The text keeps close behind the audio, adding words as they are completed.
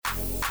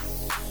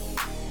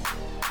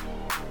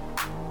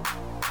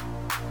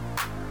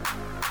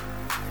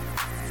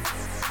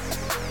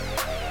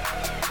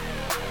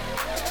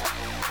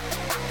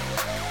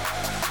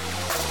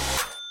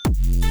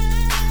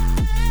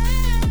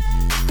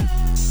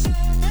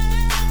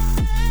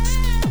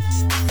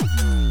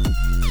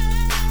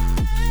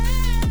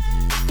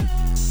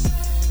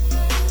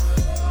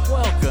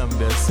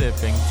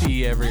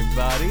Thrifty,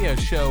 everybody, a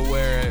show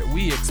where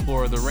we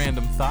explore the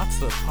random thoughts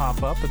that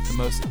pop up at the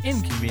most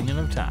inconvenient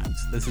of times.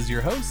 This is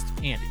your host,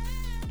 Andy.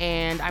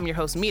 And I'm your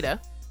host,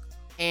 Mita.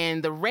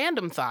 And the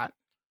random thought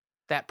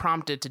that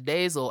prompted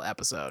today's little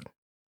episode.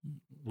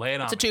 Lay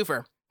it on. It's a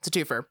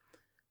twofer.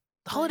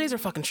 The holidays are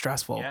fucking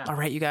stressful. Yeah. All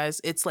right, you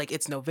guys. It's like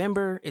it's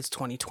November, it's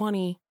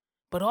 2020,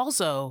 but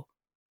also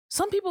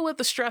some people let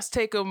the stress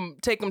take them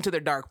to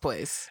their dark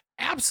place.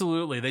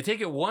 Absolutely. They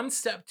take it one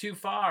step too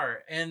far.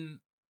 And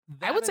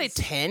I would say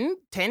 10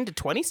 to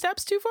 20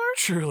 steps too far.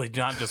 Truly,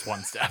 not just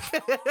one step.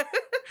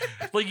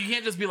 Like, you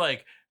can't just be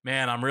like,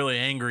 man, I'm really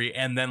angry.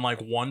 And then like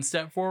one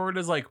step forward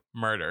is like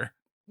murder.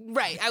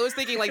 Right. I was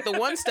thinking like the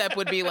one step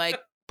would be like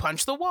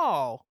punch the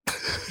wall.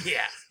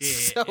 Yeah.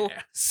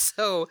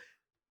 So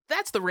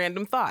that's the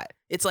random thought.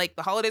 It's like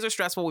the holidays are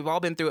stressful. We've all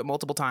been through it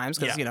multiple times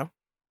because, you know,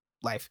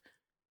 life.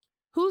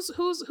 Who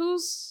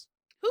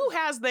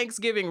has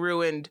Thanksgiving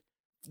ruined?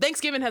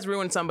 Thanksgiving has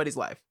ruined somebody's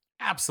life.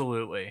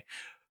 Absolutely.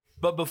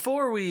 But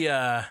before we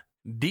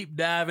deep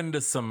dive into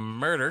some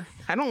murder.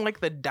 I don't like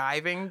the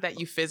diving that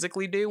you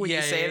physically do when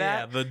you say that.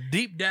 Yeah. The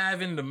deep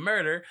dive into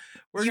murder.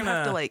 You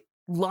have to like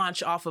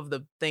launch off of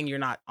the thing you're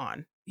not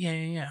on.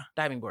 Yeah.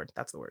 Diving board.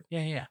 That's the word.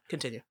 Yeah.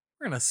 Continue.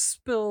 We're going to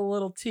spill a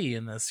little tea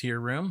in this here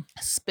room.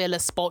 Spill a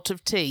spot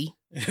of tea.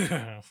 You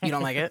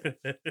don't like it?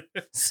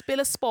 Spill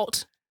a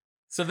spot.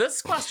 So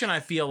this question,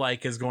 I feel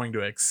like, is going to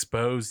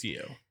expose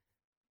you.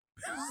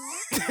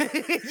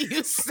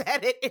 You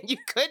said it and you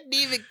couldn't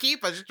even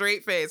keep a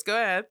straight face. Go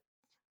ahead.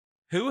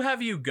 Who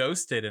have you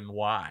ghosted and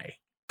why?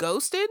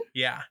 Ghosted?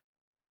 Yeah.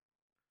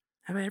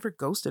 Have I ever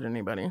ghosted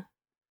anybody?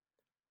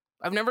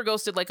 I've never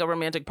ghosted like a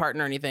romantic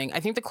partner or anything. I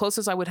think the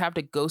closest I would have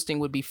to ghosting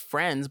would be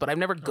friends, but I've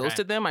never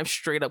ghosted them. I've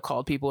straight up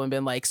called people and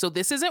been like, so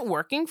this isn't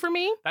working for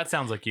me. That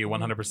sounds like you,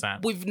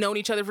 100%. We've known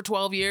each other for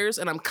 12 years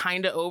and I'm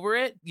kind of over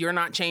it. You're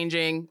not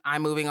changing.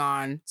 I'm moving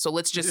on. So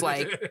let's just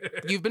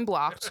like, you've been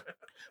blocked.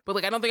 But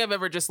like, I don't think I've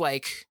ever just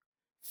like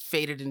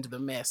faded into the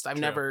mist. I've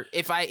never,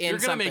 if I end You're something.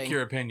 You're going to make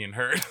your opinion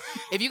heard.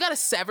 If you got to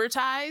sever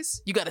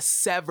ties, you got to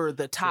sever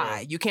the tie.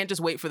 True. You can't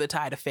just wait for the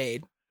tie to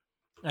fade.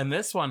 And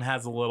this one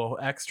has a little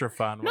extra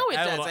fun. No, it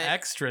doesn't. A little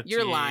extra tea.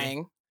 You're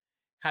lying.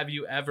 Have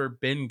you ever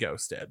been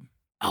ghosted?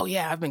 Oh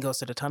yeah, I've been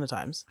ghosted a ton of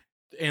times.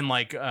 In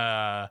like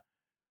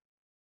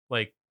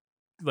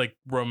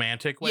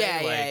romantic way?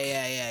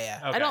 Yeah.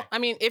 Okay. I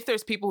mean, if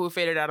there's people who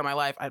faded out of my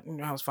life, I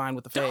was fine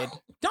with the fade.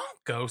 Don't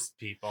ghost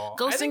people.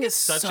 Ghosting I think it's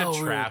is such so a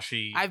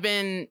trashy. rude. I've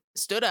been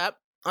stood up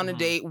on a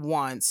date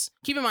once.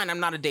 Keep in mind, I'm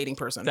not a dating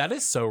person. That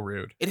is so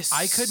rude. It is.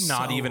 I could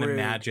not so even rude.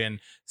 imagine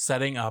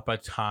setting up a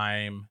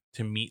time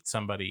to meet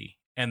somebody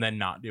and then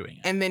not doing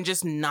it. And then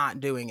just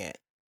not doing it.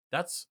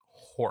 That's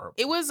horrible.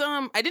 It was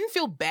I didn't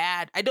feel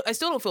bad. I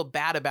still don't feel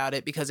bad about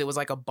it because it was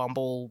like a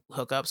Bumble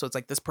hookup. So it's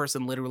like this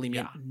person literally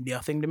meant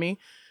nothing to me.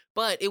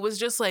 But it was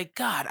just like,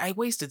 God, I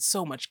wasted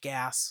so much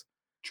gas.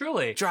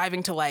 Truly.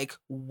 Driving to like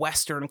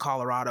Western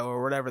Colorado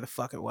or whatever the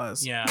fuck it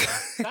was. Yeah.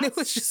 And it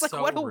was just like,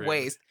 so what a rude.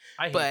 waste.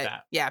 I hate But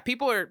that. yeah,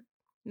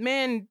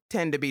 men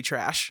tend to be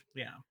trash.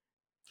 Yeah.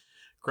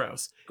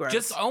 Gross. Gross.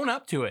 Just own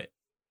up to it.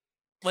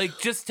 Like,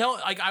 just tell,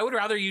 like, I would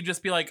rather you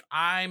just be like,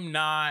 I'm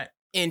not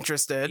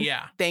interested.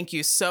 Yeah. Thank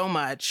you so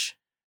much.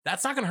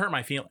 That's not going to hurt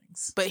my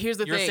feelings. But here's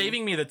the You're thing. You're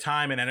saving me the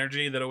time and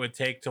energy that it would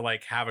take to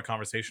like have a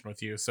conversation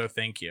with you. So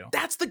thank you.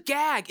 That's the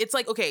gag. It's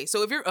like, okay,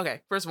 so if you're,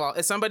 first of all,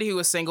 as somebody who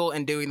was single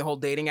and doing the whole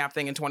dating app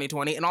thing in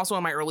 2020 and also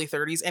in my early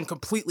 30s and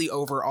completely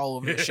over all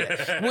of this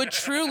shit, would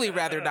truly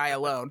rather die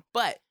alone.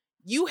 But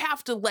you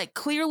have to like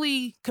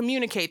clearly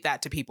communicate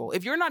that to people.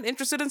 If you're not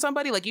interested in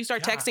somebody, like you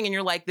start texting and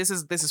you're like, this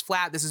is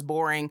flat, this is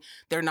boring,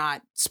 they're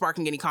not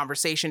sparking any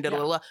conversation,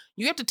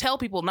 you have to tell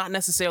people not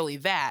necessarily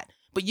that.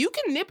 But you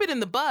can nip it in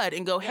the bud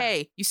and go,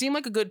 hey, you seem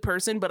like a good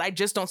person, but I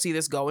just don't see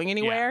this going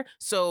anywhere. Yeah.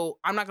 So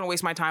I'm not going to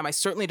waste my time. I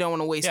certainly don't want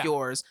to waste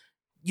yours.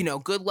 You know,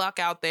 good luck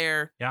out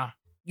there. Yeah.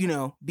 You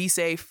know, be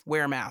safe,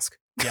 wear a mask.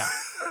 Yeah.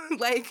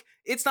 Like,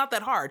 it's not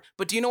that hard.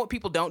 But do you know what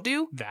people don't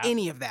do?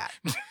 Any of that.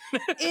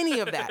 Any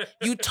of that.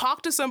 You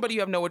talk to somebody you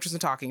have no interest in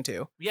talking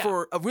to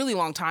for a really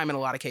long time in a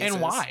lot of cases.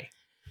 And why?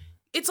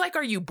 It's like,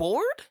 are you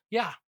bored?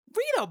 Yeah.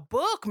 Read a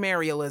book,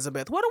 Mary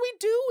Elizabeth. What are we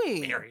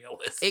doing? Mary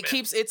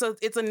Elizabeth.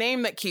 It's a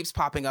name that keeps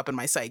popping up in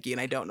my psyche, and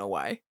I don't know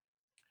why.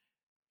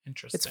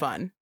 Interesting. It's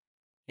fun.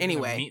 You're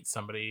anyway, gonna meet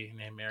somebody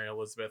named Mary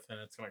Elizabeth, and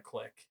it's gonna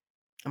click.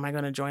 Am I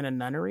gonna join a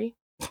nunnery?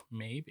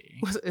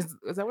 Maybe. Is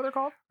that what they're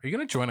called? Are you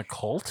gonna join a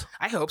cult?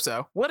 I hope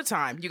so. What a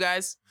time, you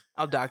guys!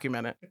 I'll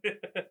document it.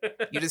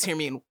 You just hear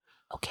me and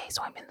okay,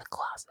 so I'm in the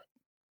closet.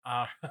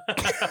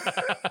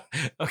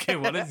 Okay,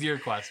 what is your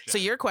question? So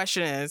your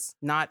question is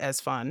not as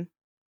fun.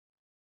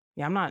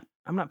 Yeah, I'm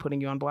not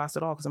putting you on blast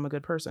at all because I'm a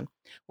good person.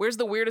 Where's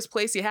the weirdest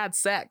place you had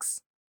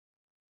sex?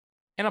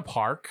 In a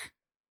park.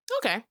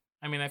 Okay.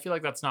 I mean, I feel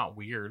like that's not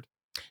weird.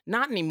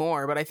 Not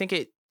anymore, but I think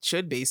it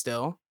should be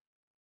still.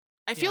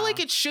 I feel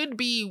like it should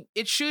be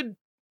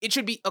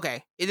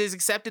okay. It is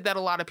accepted that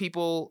a lot of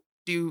people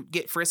do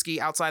get frisky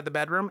outside the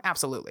bedroom.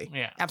 Absolutely.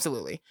 Yeah.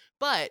 Absolutely.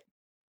 But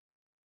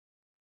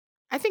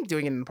I think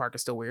doing it in the park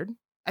is still weird.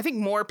 I think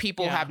more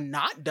people Yeah. have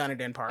not done it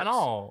in parks. And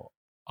I'll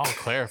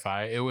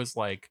clarify. It was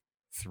like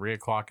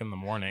 3:00 in the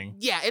morning.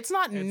 Yeah, it's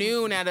not It's-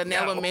 noon at an no.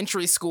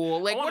 elementary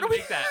school. Like, I what want are to we?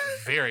 make that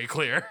very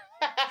clear.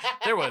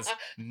 There was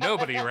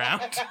nobody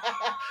around.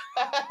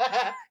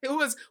 It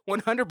was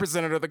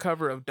 100% under the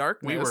cover of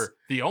darkness. We were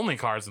the only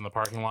cars in the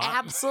parking lot.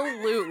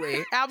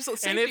 absolutely.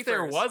 And if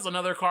there was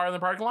another car in the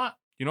parking lot,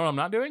 you know what I'm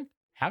not doing?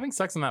 Having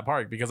sex in that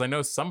park, because I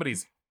know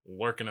somebody's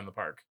lurking in the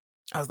park.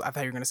 I thought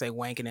you were gonna say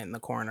wanking it in the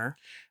corner.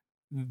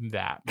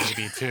 That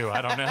maybe too.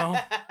 I don't know.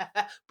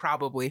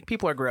 Probably.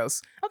 People are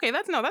gross. Okay,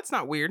 that's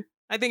not weird.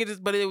 I think it is,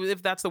 but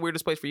if that's the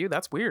weirdest place for you,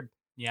 that's weird.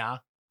 Yeah.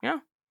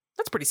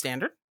 That's pretty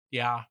standard,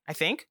 Yeah. I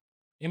think.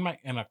 In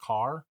a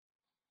car.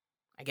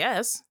 I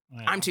guess.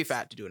 Yeah. I'm too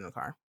fat to do it in a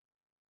car.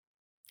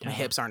 My Yeah.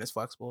 hips aren't as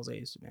flexible as they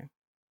used to be.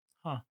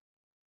 Huh.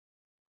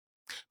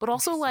 But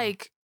also, Interesting.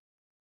 like,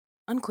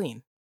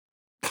 unclean.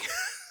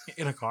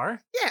 In a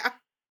car? Yeah.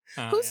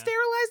 Oh, Who yeah.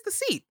 sterilized the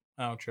seat?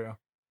 Oh, true.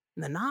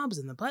 And the knobs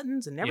and the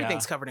buttons and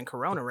everything's covered in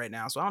Corona right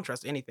now, so I don't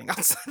trust anything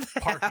outside the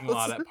Parking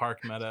lot house. at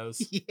Park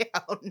Meadows. Yeah,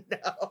 oh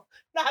no.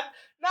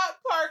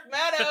 Not Park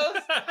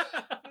Meadows.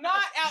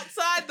 Not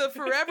outside the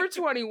Forever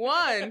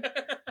 21.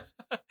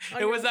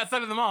 It was that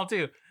side of the mall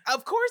too.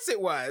 Of course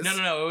it was.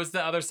 No. It was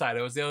the other side.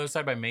 It was the other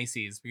side by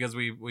Macy's because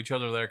we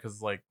chose over there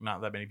because like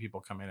not that many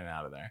people come in and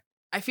out of there.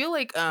 I feel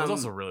like It was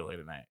also really late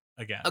at night.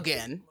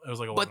 Again. It was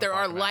like 11 but there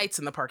are o'clock at night. lights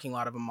in the parking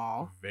lot of a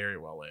mall. Very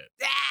well lit.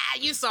 Ah,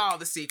 you saw all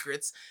the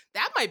secrets.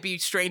 That might be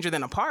stranger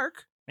than a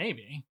park.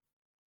 Maybe.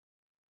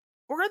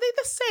 Or are they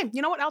the same?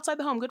 You know what? Outside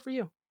the home, good for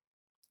you.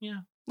 Yeah.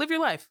 Live your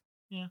life.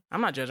 Yeah.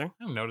 I'm not judging.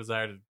 I have no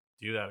desire to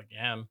do that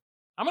again.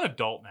 I'm an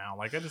adult now.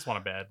 Like I just want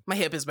a bed. My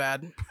hip is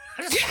bad.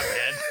 I just want a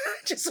bed.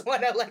 Just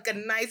want a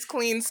nice,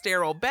 clean,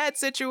 sterile bed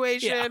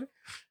situation.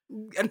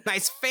 A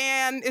nice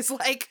fan is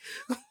like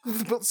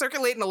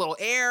circulating a little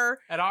air.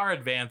 At our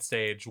advanced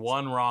stage,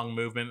 one wrong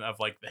movement of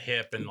like the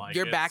hip and like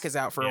Your back is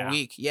out for a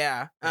week.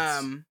 Yeah.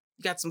 It's- You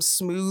got some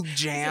smooth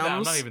jams.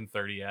 I'm not even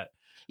 30 yet.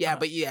 Yeah,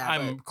 but yeah.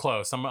 I'm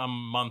close. I'm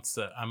months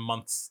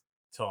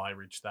till I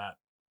reach that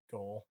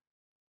goal.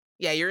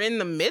 Yeah, you're in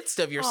the midst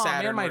of your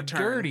Saturn my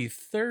return. dirty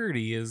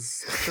 30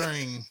 is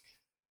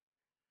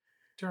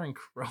during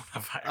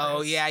coronavirus.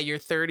 Oh yeah, your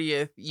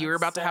 30th. You're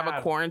That's about to have a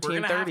sad.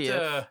 quarantine We're gonna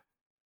 30th.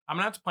 I'm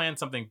gonna have to plan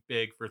something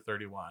big for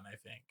 31, I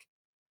think.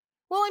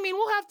 Well, I mean,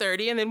 we'll have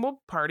 30 and then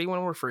we'll party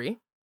when we're free.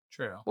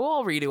 True. We'll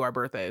all redo our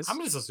birthdays.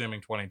 I'm just assuming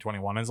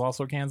 2021 is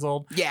also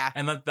canceled. Yeah.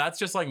 And that's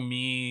just like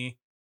me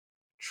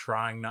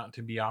trying not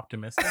to be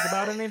optimistic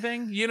about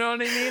anything. You know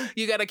what I mean?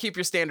 You got to keep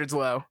your standards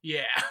low.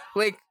 Yeah.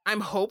 Like, I'm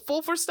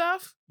hopeful for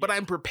stuff, but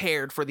I'm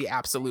prepared for the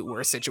absolute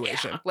worst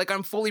situation. Yeah. Like,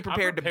 I'm fully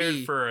prepared, I'm prepared to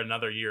be. for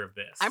another year of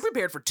this. I'm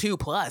prepared for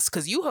 2+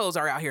 because you hoes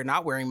are out here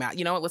not wearing masks.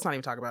 You know what? Let's not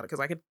even talk about it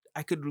because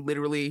I could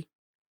literally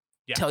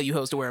tell you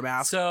hoes to wear a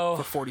mask So,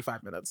 for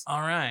 45 minutes.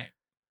 all right.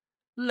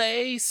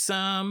 Lay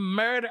some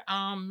murder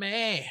on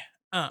me.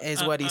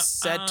 Is what he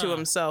said to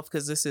himself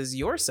because this is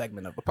your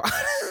segment of the pod.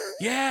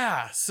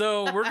 Yeah.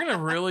 So we're going to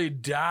really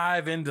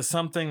dive into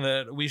something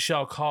that we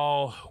shall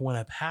call When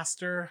a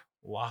Pastor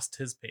Lost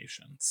His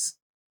Patience.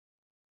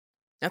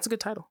 That's a good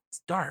title.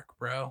 It's dark,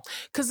 bro.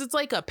 Because it's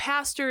like a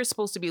pastor is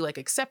supposed to be like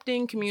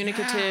accepting,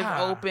 communicative,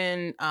 Yeah.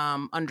 open,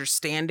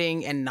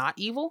 understanding, and not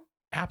evil.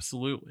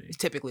 Absolutely. It's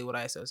typically what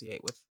I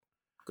associate with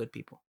good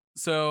people.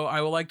 So I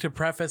would like to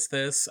preface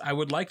this.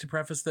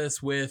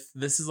 With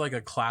this is like a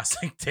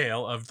classic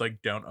tale of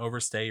like, don't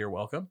overstay your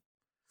welcome.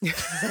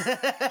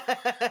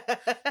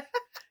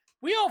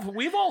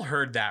 We've all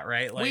heard that,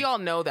 right? Like, we all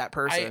know that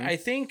person. I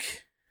think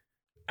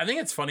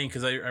it's funny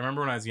because I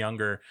remember when I was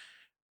younger,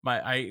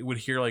 I would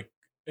hear like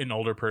an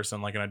older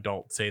person, like an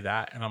adult, say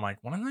that, and I'm like,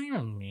 what does that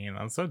even mean?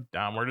 That's so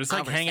dumb. We're just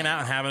like hanging out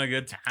and having a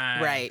good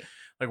time, right?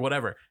 Like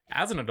whatever.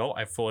 As an adult,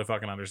 I fully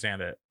fucking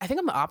understand it. I think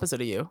I'm the opposite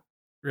of you.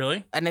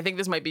 Really? And I think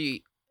this might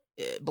be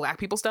black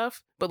people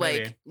stuff, but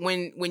like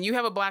when you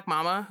have a black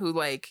mama who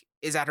like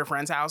is at her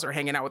friend's house or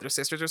hanging out with her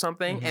sisters or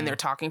something, Mhm. and they're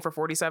talking for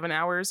 47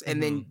 hours,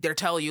 and then they're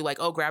telling you like,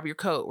 oh, grab your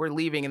coat, we're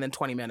leaving in then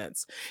 20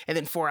 minutes. And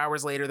then 4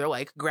 hours later, they're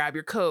like, grab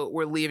your coat,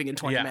 we're leaving in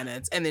 20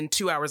 minutes. And then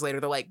 2 hours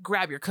later, they're like,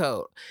 grab your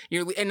coat.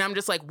 And I'm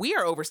just like, we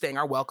are overstaying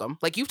our welcome.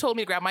 Like, you've told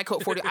me to grab my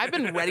coat 40. I've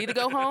been ready to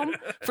go home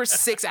for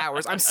 6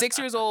 hours. I'm 6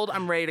 years old.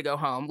 I'm ready to go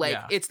home. Like,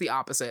 it's the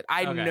opposite.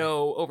 I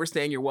know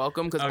overstaying your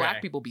welcome because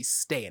black people be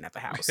staying at the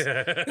house.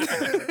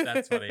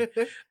 That's funny.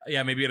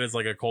 Yeah, maybe it is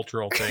like a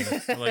cultural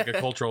thing, like a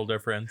cultural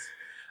difference.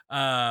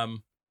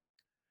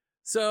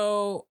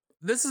 So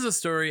this is a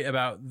story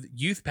about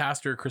youth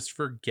pastor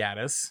Christopher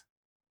Gaddis.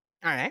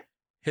 All right.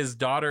 His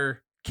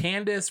daughter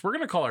Candace, we're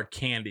gonna call her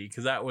Candy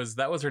because that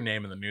was her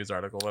name in the news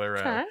article that I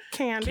read.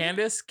 Okay.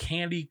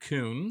 Candy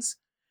Coons.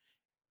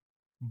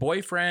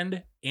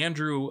 Boyfriend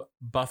Andrew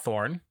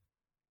Buthorn.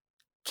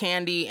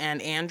 Candy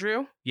and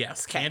Andrew.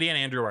 Yes, Candy and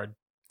Andrew are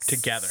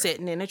together,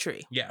 sitting in a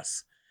tree.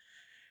 Yes.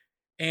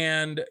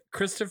 And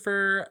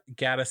Christopher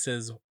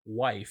Gaddis's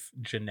wife,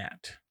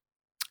 Jeanette.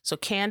 So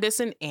Candace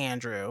and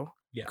Andrew,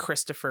 Yeah.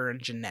 Christopher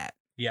and Jeanette.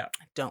 Yeah.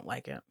 I don't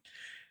like it.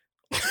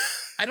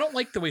 I don't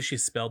like the way she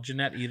spelled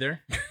Jeanette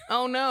either.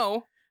 Oh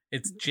no.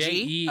 It's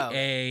G? Oh.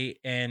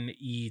 Jeanett.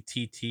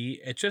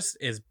 It just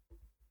is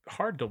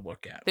hard to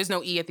look at. There's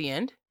no E at the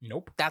end?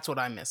 Nope. That's what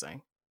I'm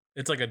missing.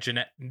 It's like a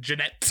Jeanette.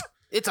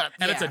 It's a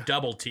It's a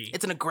double T.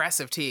 It's an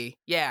aggressive T.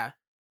 Yeah.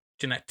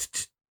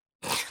 Jeanette.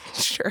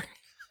 Sure.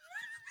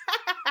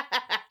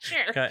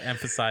 Sure. Gotta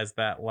emphasize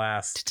that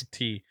last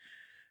T.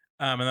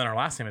 And then our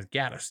last name is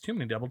Gaddis. Too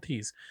many double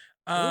T's.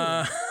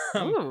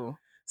 Ooh.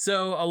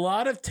 So a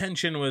lot of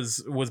tension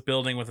was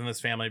building within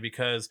this family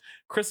because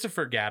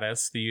Christopher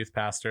Gaddis, the youth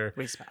pastor,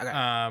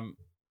 Okay.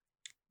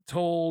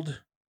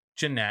 told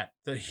Jeanette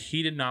that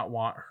he did not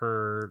want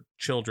her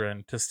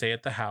children to stay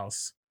at the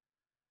house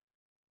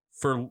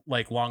for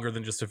like longer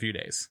than just a few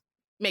days.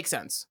 Makes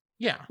sense.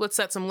 Yeah. Let's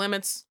set some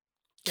limits.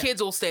 Yeah.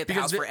 Kids will stay at the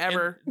house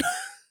forever.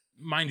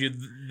 Mind you,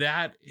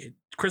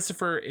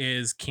 Christopher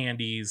is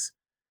Candy's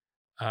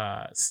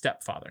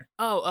stepfather.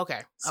 Oh,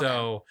 okay.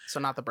 So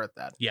not the birth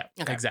dad. Yeah,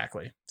 Okay.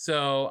 exactly.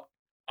 So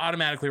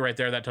automatically right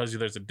there, that tells you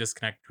there's a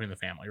disconnect between the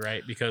family,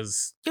 right?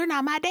 Because You're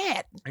not my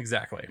dad.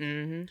 exactly.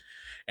 Mm-hmm.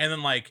 And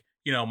then like,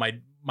 you know, my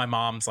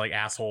mom's like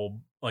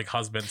asshole like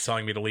husband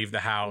telling me to leave the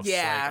house.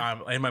 Yeah.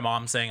 Like, and my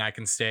mom saying I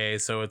can stay.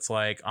 So it's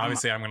like,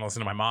 obviously I'm going to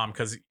listen to my mom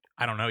because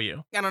I don't know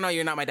you. I don't know.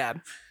 You're not my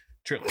dad.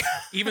 Truly.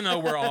 Even though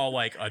we're all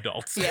like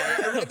adults.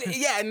 Yeah.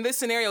 Yeah. In this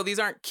scenario, these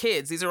aren't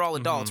kids. These are all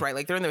adults, right?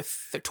 Like they're in their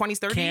 20s,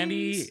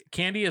 30s.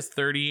 Candy is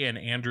 30 and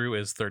Andrew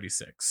is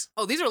 36.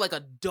 Oh, these are like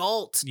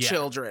adult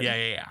children.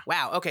 Yeah.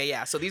 Wow. Okay.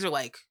 Yeah. So these are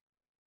like,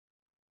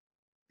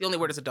 the only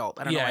word is adult.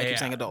 I don't know why I keep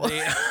saying adult.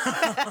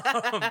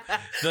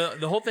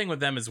 The whole thing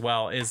with them as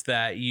well is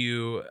that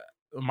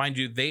mind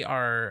you, they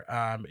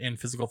are in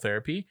physical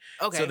therapy.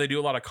 Okay. So they do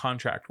a lot of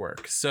contract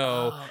work.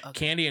 So okay.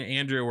 Candy and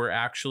Andrew were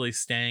actually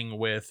staying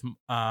with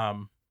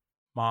mom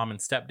and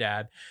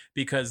stepdad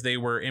because they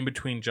were in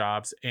between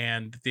jobs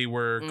and they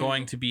were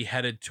going to be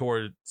headed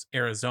towards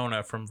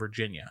Arizona from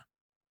Virginia.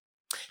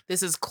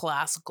 This is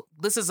classical.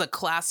 This is a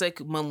classic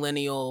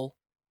millennial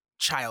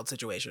child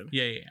situation.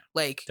 Yeah.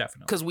 Like,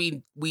 definitely.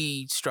 because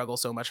we struggle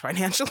so much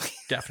financially.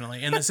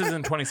 Definitely. And this is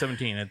in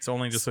 2017. It's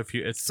only just a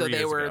few. It's 3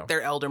 years ago.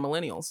 They're elder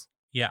millennials.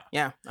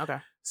 Yeah. Okay.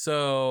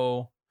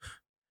 So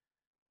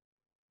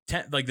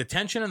like the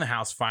tension in the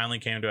house finally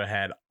came to a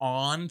head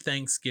on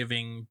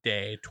Thanksgiving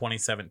Day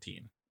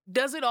 2017.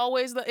 Does it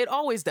always? It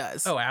always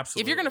does. Oh,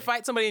 absolutely. If you're going to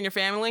fight somebody in your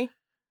family,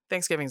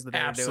 Thanksgiving's the day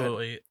to do it.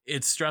 Absolutely.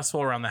 It's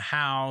stressful around the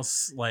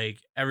house. Like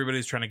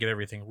everybody's trying to get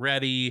everything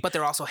ready. But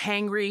they're also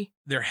hangry.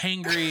 They're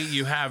hangry.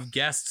 You have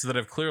guests that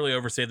have clearly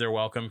overstayed their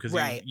welcome because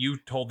you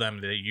told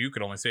them that you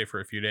could only stay for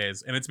a few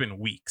days, and it's been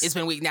weeks. It's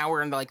been weeks. Now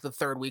we're in like the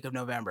 3rd week of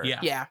November.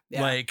 Yeah.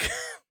 Like,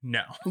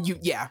 no.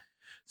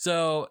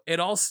 So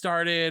it all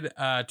started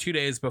 2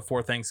 days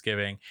before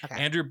Thanksgiving.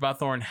 Okay. Andrew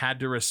Buthorn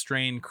had to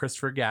restrain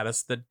Christopher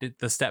Gaddis, the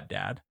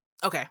stepdad.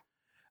 Okay.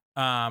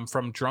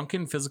 From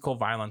drunken physical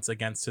violence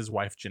against his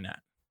wife, Jeanette.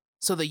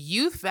 So the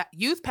youth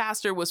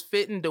pastor was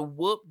fitting to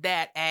whoop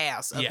that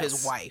ass of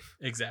his wife.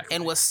 Exactly.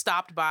 And was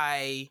stopped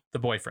by the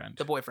boyfriend.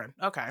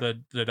 Okay.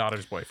 The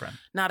daughter's boyfriend.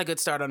 Not a good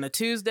start on a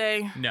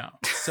Tuesday. No.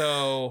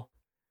 So,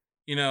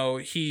 you know,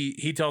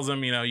 he tells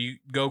him, you know, you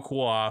go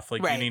cool off.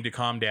 Like, you need to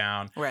calm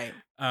down. Right.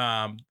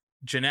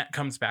 Jeanette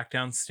comes back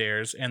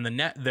downstairs and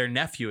their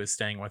nephew is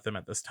staying with them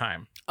at this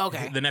time.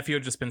 Okay. The nephew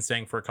had just been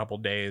staying for a couple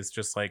days,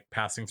 just like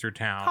passing through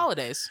town.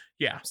 Holidays.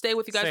 Yeah. Stay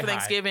with you guys for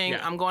Thanksgiving.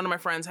 Yeah. I'm going to my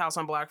friend's house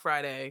on Black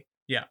Friday.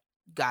 Yeah.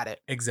 Got it.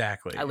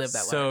 Exactly. I live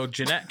that So life.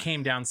 Jeanette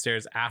came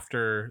downstairs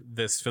after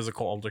this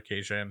physical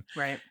altercation.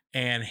 Right.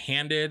 And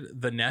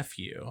handed the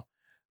nephew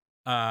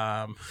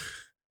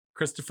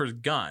Christopher's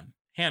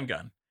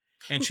handgun.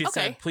 And she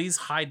said, please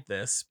hide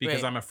this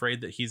because I'm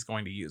afraid that he's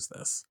going to use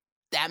this.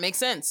 That makes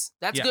sense.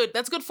 That's good.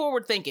 That's good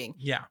forward thinking.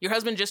 Yeah. Your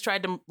husband just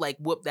tried to like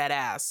whoop that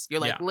ass. You're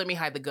like, let me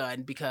hide the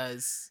gun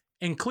because.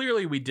 And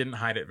clearly we didn't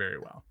hide it very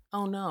well.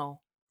 Oh,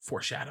 no.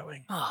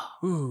 Foreshadowing. Oh.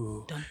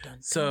 Ooh. Dun, dun,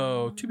 dun.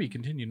 So to be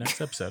continued next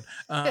episode.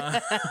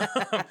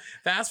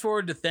 Fast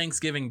forward to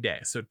Thanksgiving Day.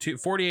 So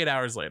 48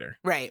 hours later.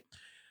 Right.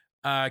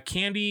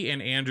 Candy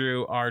and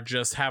Andrew are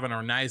just having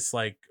a nice,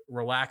 like,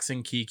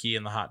 relaxing kiki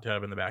in the hot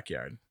tub in the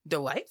backyard.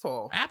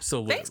 Delightful.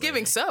 Absolutely.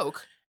 Thanksgiving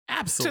soak.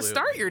 Absolutely. To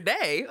start your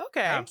day.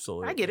 Okay.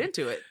 Absolutely. I get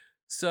into it.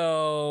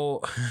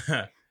 So,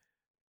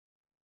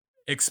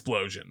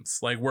 explosions.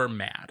 Like, we're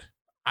mad.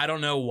 I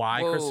don't know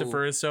why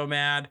Christopher is so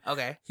mad.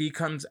 Okay. He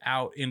comes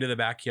out into the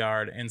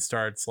backyard and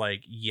starts,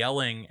 like,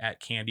 yelling at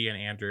Candy and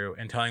Andrew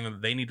and telling them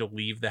that they need to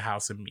leave the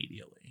house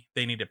immediately.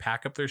 They need to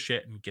pack up their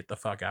shit and get the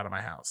fuck out of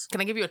my house.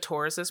 Can I give you a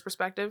Taurus's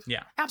perspective?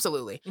 Yeah.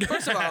 Absolutely.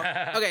 First of all,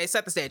 okay,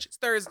 set the stage.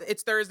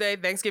 It's Thursday,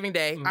 Thanksgiving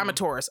Day. I'm a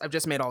Taurus. I've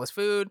just made all this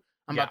food.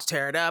 I'm about to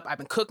tear it up. I've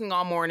been cooking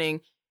all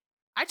morning.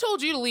 I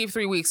told you to leave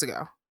 3 weeks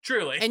ago.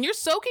 Truly. And you're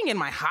soaking in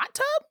my hot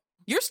tub?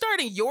 You're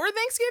starting your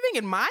Thanksgiving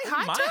in my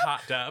hot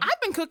tub?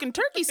 I've been cooking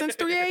turkey since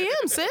 3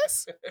 a.m.,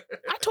 sis.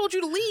 I told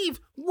you to leave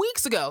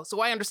weeks ago.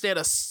 So I understand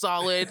a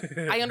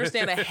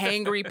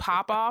hangry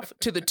pop-off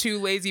to the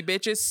 2 lazy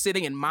bitches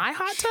sitting in my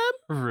hot tub?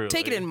 Really?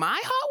 Taking in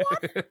my hot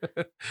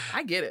water?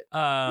 I get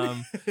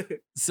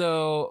it.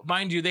 So,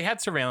 mind you, they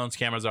had surveillance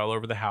cameras all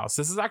over the house.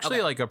 This is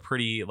actually like a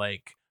pretty,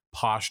 like,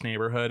 posh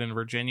neighborhood in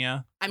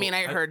Virginia. I mean,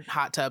 I heard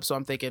hot tub, so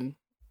I'm thinking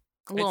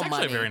a little It's actually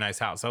money. a very nice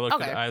house.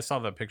 I saw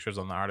the pictures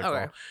on the article.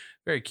 Okay.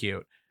 Very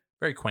cute,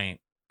 very quaint.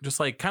 Just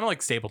like kind of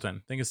like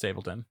Stapleton. Think of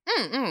Stapleton,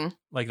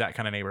 like that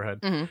kind of neighborhood.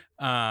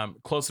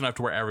 Close enough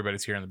to where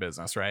everybody's here in the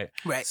business, right?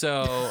 Right.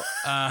 So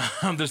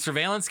the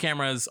surveillance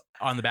cameras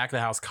on the back of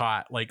the house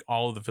caught like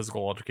all of the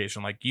physical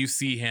altercation. Like you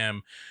see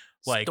him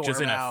like Storm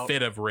just in out. a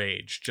fit of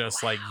rage,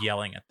 just like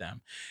yelling at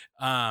them.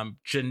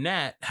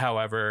 Jeanette,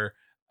 however,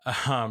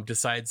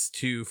 decides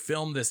to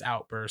film this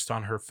outburst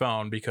on her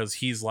phone because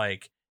he's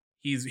like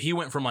he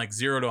went from like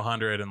 0 to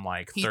 100 in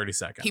like 30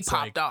 seconds. He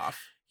popped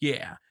off.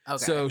 Yeah.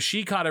 Okay. So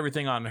she caught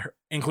everything on her,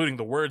 including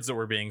the words that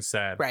were being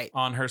said, Right.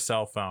 on her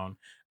cell phone,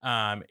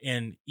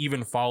 and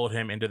even followed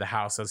him into the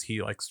house as he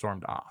like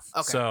stormed off.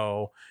 Okay.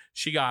 So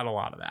she got a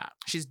lot of that.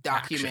 She's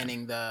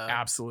documenting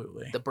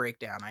Absolutely. the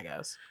breakdown, I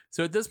guess.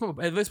 So at this point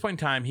in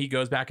time, he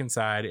goes back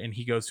inside and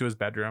he goes to his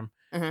bedroom,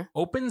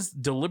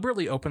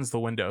 deliberately opens the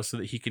window so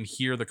that he can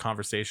hear the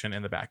conversation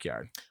in the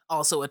backyard.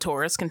 Also a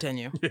Taurus.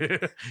 Continue.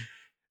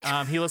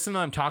 He listened to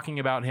them talking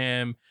about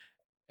him.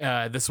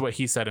 This is what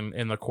he said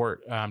in the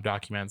court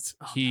documents.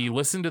 He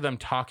listened to them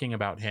talking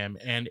about him,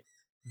 and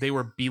they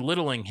were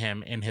belittling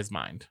him in his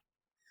mind.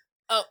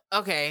 Oh,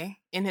 okay.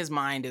 In his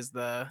mind is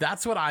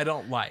That's what I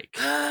don't like.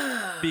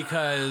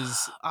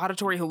 Because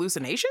auditory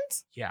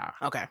hallucinations? Yeah.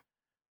 Okay.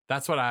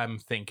 That's what I'm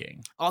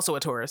thinking. Also a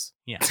Taurus.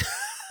 Yeah.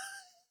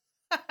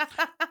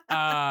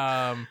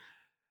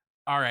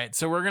 All right.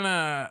 So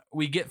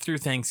we get through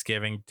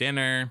Thanksgiving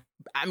dinner.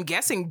 I'm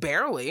guessing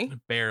barely.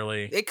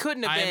 It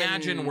couldn't have been. I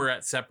imagine we're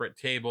at separate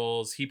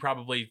tables. He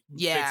probably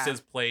fixed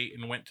his plate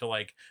and went to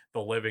like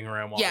the living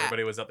room while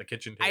everybody was at the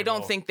kitchen table. I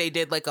don't think they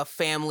did like a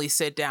family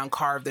sit down,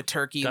 carve the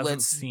turkey. Doesn't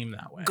Let's seem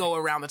that way. Go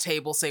around the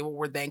table, say what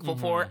we're thankful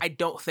for. I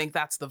don't think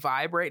that's the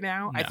vibe right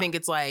now. No. I think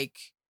it's like,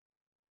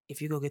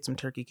 if you go get some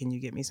turkey, can you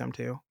get me some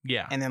too?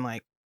 Yeah. And then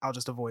like, I'll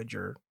just avoid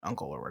your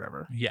uncle or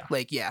whatever. Yeah.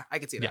 Like, yeah, I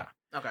could see that.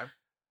 Yeah. Okay.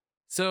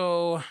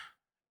 So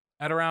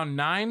at around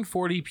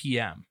 9:40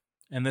 p.m.,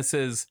 and this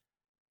is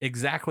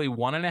exactly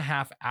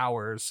 1.5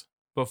 hours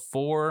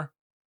before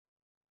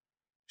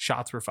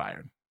shots were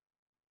fired.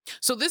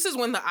 So this is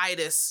when the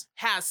itis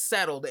has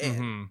settled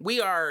in.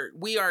 We are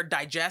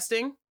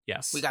digesting.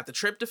 Yes. We got the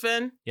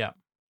tryptophan. Yeah.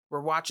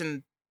 We're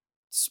watching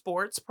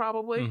sports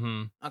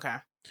probably. Okay.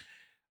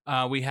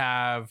 We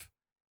have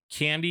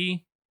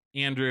Candy,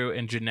 Andrew,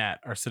 and Jeanette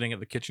are sitting at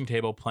the kitchen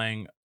table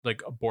playing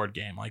like a board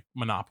game, like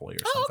Monopoly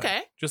or something. Oh,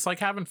 okay. Just like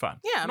having fun.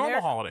 Yeah.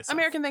 Normal holidays.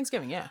 American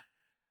Thanksgiving. Yeah.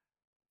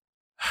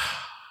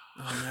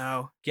 Oh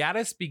no.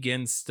 Gaddis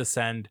begins to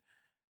send,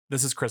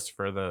 this is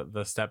Christopher, the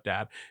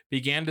stepdad,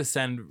 began to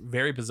send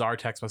very bizarre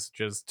text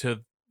messages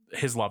to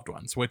his loved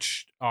ones,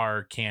 which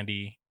are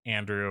Candy,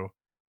 Andrew,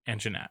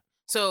 and Jeanette.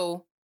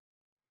 So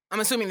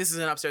I'm assuming this is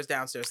an upstairs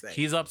downstairs thing.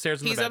 He's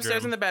upstairs in the bedroom. He's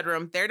upstairs in the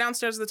bedroom. They're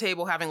downstairs at the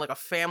table having like a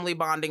family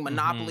bonding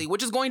Monopoly,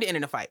 which is going to end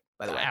in a fight,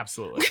 by the way.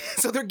 Absolutely.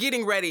 So they're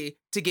getting ready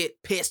to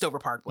get pissed over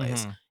Park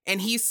Place. And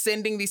he's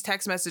sending these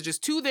text messages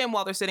to them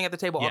while they're sitting at the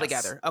table all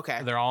together.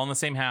 Okay. They're all in the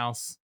same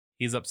house.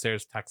 He's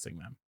upstairs texting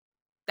them.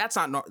 That's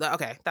not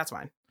okay, that's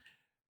fine.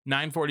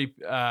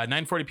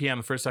 9:40 p.m.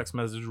 The first text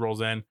message rolls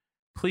in.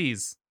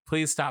 Please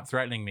stop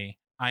threatening me.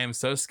 I am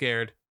so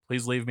scared.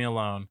 Please leave me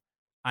alone.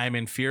 I am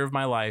in fear of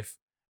my life.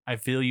 I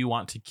feel you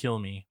want to kill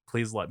me.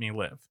 Please let me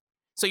live.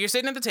 So you're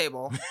sitting at the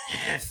table,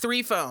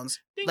 3 phones,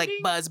 ding, like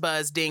ding. buzz,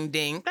 buzz, ding,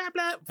 ding, blah,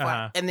 blah,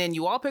 blah. And then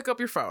you all pick up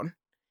your phone.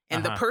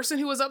 And the person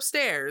who was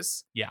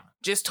upstairs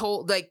just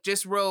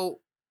wrote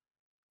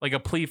like a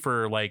plea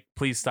for like,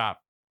 please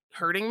stop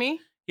hurting me.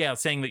 Yeah,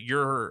 saying that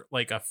you're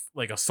like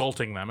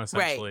assaulting them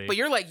essentially. Right. But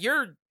you're like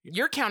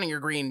you're counting your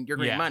green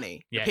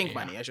money. Your pink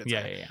money, I should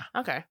say. Yeah.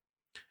 Okay.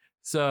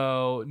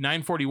 So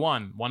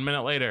 9:41, 1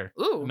 minute later,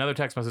 another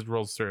text message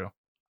rolls through.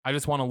 I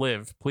just want to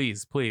live.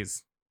 Please.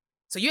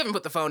 So you haven't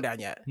put the phone down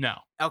yet? No.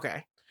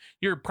 Okay.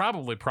 You're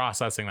probably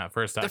processing that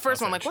first text. The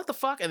first message. one, like, what the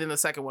fuck? And then the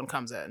second one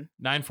comes in.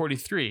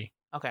 9:43.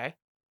 Okay.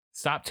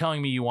 Stop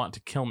telling me you want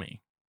to kill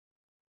me.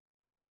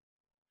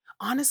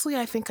 Honestly,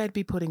 I think I'd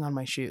be putting on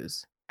my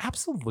shoes.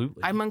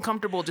 Absolutely. I'm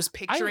uncomfortable just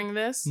picturing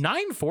this.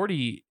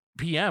 9:40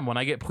 p.m. when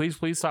I get please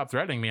stop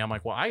threatening me, I'm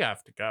like, well, I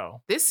have to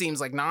go. This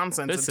seems like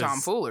nonsense and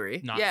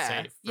tomfoolery. Not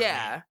safe.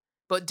 Yeah.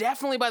 But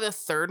definitely by the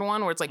third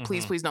one where it's like,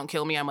 please don't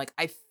kill me. I'm like,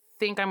 I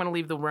think I'm going to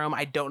leave the room.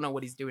 I don't know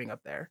what he's doing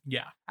up there.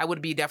 Yeah. I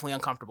would be definitely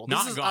uncomfortable.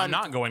 I'm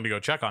not going to go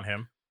check on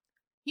him.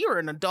 You're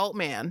an adult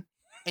man.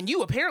 And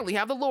you apparently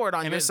have the Lord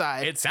on your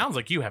side. It sounds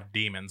like you have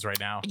demons right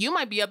now. You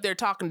might be up there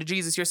talking to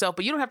Jesus yourself,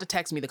 but you don't have to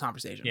text me the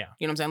conversation. Yeah.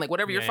 You know what I'm saying? Like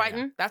whatever you're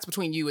fighting, that's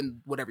between you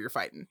and whatever you're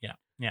fighting. Yeah.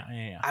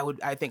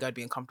 I think I'd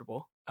be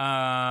uncomfortable.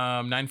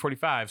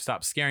 9:45.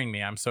 Stop scaring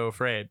me. I'm so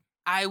afraid.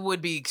 I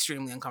would be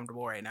extremely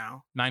uncomfortable right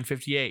now.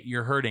 9:58.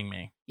 You're hurting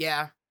me.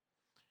 Yeah.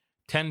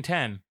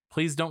 10:10.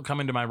 Please don't come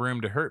into my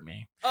room to hurt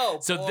me. Oh,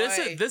 So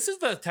boy. this is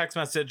the text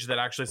message that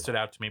actually stood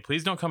out to me.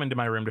 Please don't come into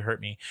my room to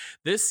hurt me.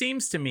 This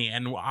seems to me,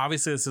 and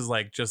obviously this is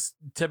like just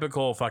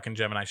typical fucking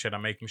Gemini shit.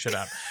 I'm making shit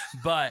up.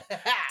 But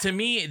to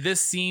me,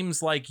 this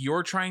seems like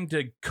you're trying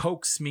to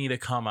coax me to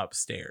come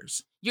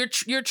upstairs.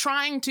 You're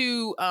trying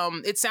to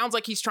it sounds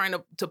like he's trying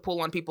to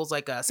pull on people's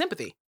like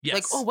sympathy. Yes.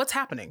 Like, oh, what's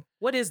happening?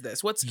 What is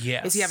this?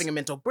 Is he having a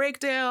mental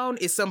breakdown?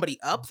 Is somebody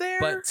up there?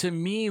 But to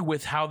me,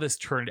 with how this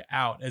turned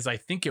out, is I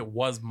think it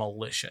was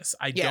malicious.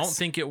 I don't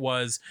think it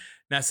was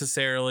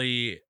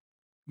necessarily.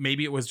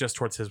 Maybe it was just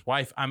towards his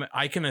wife.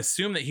 I can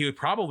assume that he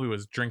probably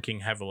was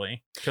drinking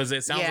heavily because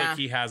it sounds like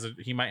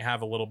he might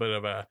have a little bit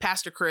of a.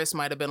 Pastor Chris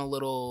might have been a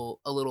little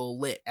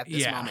lit at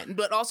this moment.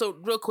 But also,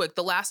 real quick,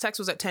 the last text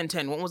was at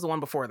 10:10. What was the one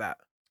before that?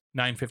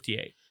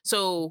 9:58.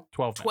 So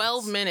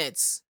 12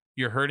 minutes.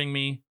 You're hurting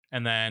me,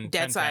 and then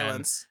Dead 10:10,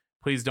 silence.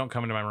 Please don't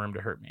come into my room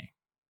to hurt me.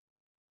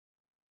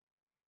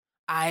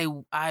 I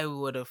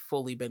would have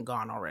fully been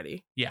gone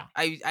already. Yeah.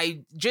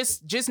 I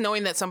just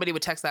knowing that somebody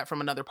would text that from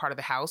another part of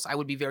the house, I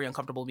would be very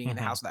uncomfortable being in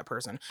the house with that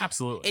person.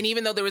 Absolutely. And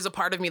even though there was a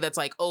part of me that's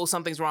like, oh,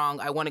 something's wrong,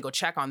 I want to go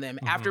check on them.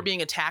 After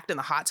being attacked in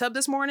the hot tub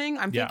this morning,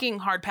 I'm thinking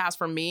hard pass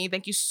from me.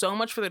 Thank you so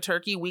much for the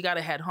turkey. We got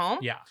to head home.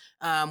 Yeah.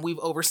 We've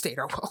overstayed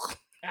our welcome.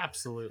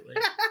 Absolutely.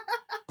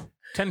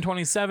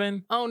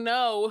 10:27. Oh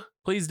no.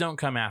 Please don't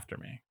come after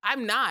me.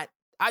 I'm not.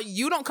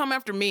 You don't come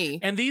after me.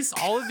 And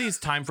all of these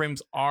time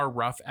frames are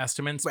rough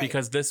estimates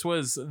because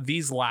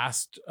these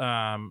last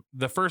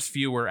the first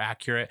few were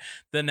accurate.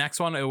 The next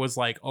one, it was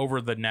like over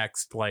the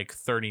next like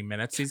 30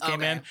 minutes these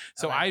came in.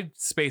 So I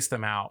spaced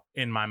them out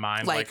in my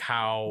mind, like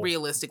how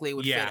realistically it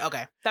would fit.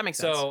 Okay, that makes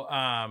sense. So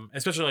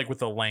especially like with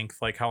the length,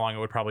 like how long it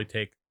would probably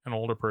take an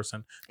older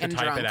person to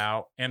type it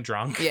out and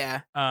drunk.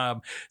 Yeah.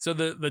 So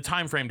the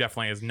time frame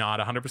definitely is not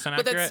 100%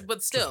 accurate.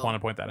 But still, just want to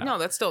point that out. No,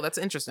 that's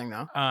interesting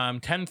though.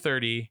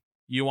 10:30.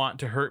 You want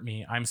to hurt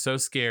me. I'm so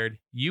scared.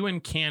 You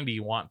and Candy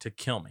want to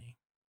kill me.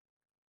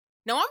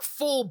 No, I'm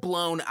full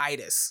blown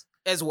itis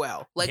as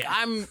well. Like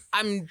I'm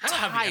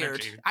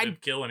tired.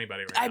 I'd kill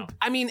anybody right now.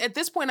 I mean, at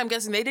this point, I'm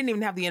guessing they didn't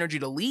even have the energy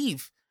to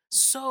leave.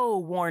 So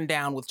worn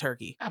down with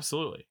turkey.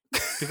 Absolutely,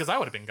 because I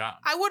would have been gone.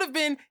 I would have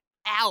been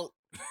out,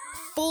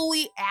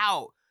 fully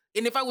out.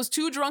 And if I was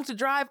too drunk to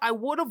drive, I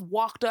would have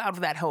walked out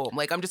of that home.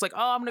 Like I'm just like,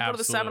 oh, I'm gonna go to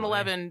the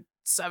 7-Eleven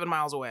 7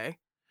 miles away.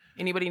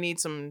 Anybody need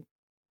some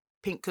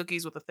pink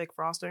cookies with a thick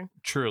frosting?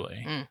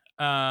 Truly.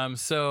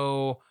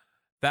 So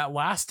that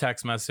last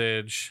text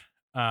message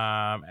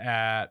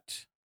at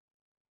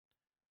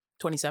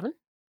 27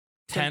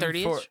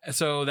 10:30.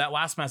 So that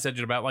last message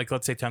at about like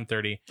let's say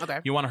 10:30. Okay.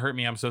 You want to hurt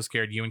me? I'm so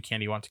scared. You and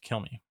Candy want to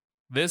kill me.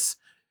 This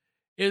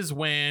is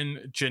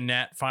when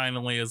Jeanette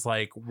finally is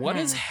like, what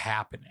is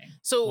happening?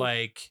 So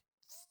like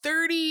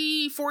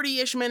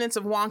 40-ish minutes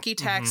of wonky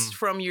text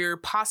from your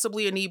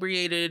possibly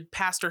inebriated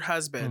pastor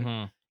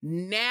husband.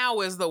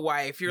 Now as the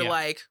wife, you're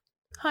like,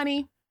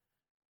 honey,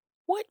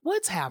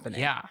 what's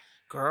happening? Yeah.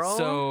 Girl.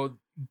 So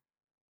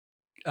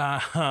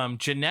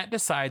Jeanette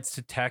decides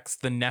to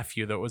text the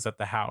nephew that was at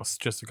the house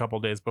just a couple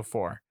days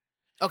before.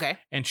 Okay.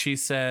 And she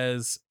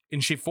says,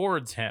 and she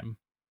forwards him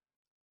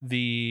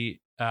the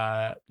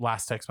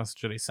last text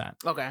message that he sent.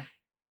 Okay.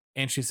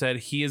 And she said,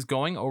 he is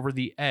going over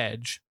the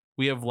edge.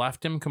 We have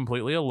left him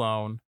completely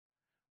alone.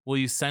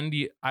 I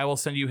will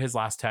send you his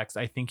last text.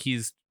 I think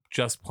he's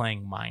just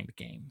playing mind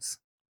games.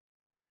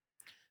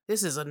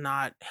 This is a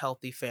not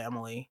healthy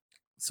family.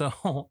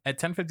 So at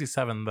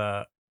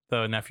 10:57,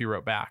 the nephew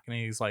wrote back and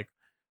he's like,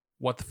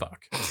 what the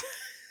fuck?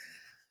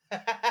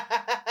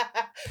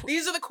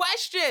 These are the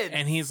questions.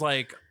 And he's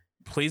like,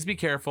 please be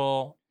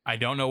careful. I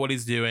don't know what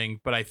he's doing,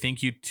 but I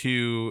think you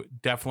two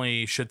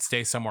definitely should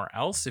stay somewhere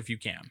else if you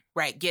can.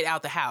 Right. Get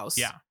out the house.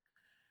 Yeah.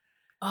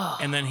 Oh.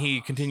 And then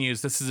he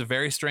continues, this is a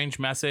very strange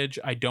message.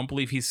 I don't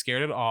believe he's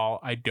scared at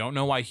all. I don't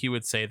know why he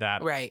would say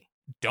that. Right.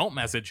 Don't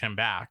message him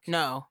back.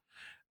 No.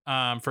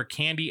 For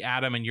Candy,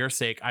 Adam, and your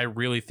sake, I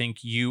really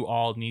think you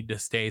all need to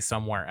stay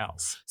somewhere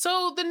else.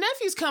 So the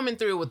nephew's coming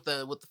through with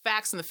the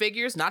facts and the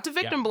figures, not to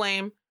victim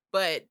blame,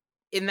 but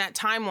in that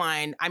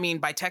timeline, I mean,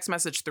 by text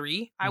message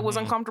 3, I was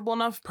uncomfortable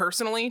enough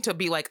personally to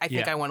be like, I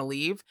think I want to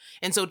leave.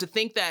 And so to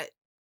think that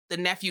the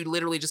nephew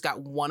literally just got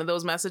one of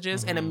those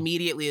messages and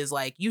immediately is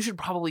like, you should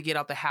probably get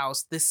out the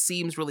house. This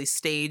seems really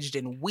staged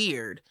and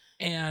weird.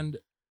 And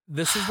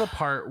this is the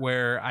part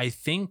where I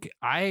think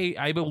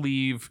I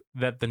believe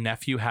that the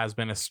nephew has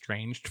been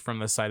estranged from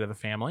the side of the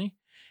family.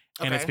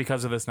 Okay. And it's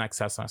because of this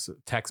next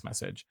text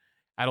message.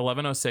 At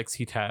 11:06,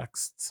 he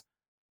texts,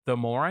 the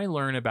more I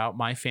learn about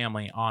my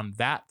family on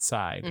that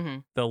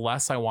side, the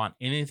less I want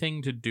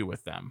anything to do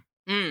with them.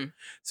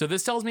 So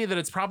this tells me that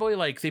it's probably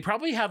like, they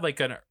probably had like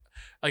a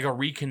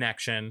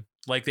reconnection.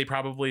 Like they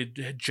probably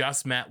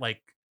just met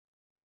like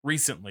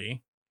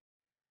recently.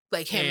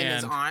 Like him and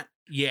his aunt?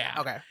 Yeah.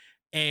 Okay.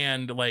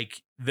 And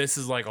like, this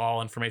is like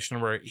all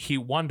information where he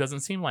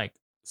doesn't seem like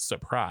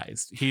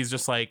surprised. He's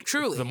just like,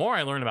 truly, the more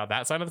I learn about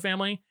that side of the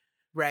family,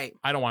 right,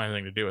 I don't want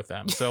anything to do with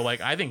them. So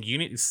like, I think you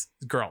need,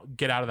 girl,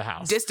 get out of the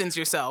house. Distance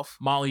yourself.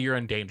 Molly, you're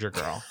in danger,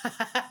 girl.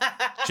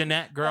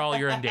 Jeanette, girl,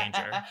 you're in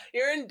danger.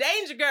 You're in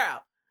danger,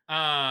 girl.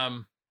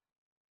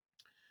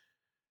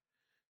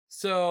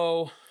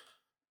 So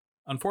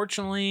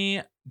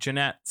unfortunately,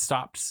 Jeanette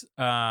stopped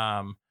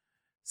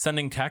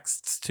sending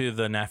texts to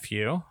the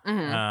nephew.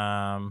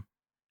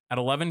 At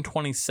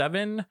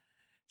 11:27,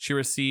 she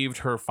received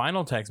her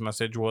final text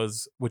message,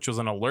 which was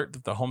an alert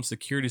that the home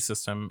security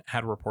system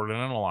had reported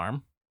an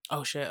alarm.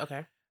 Oh shit.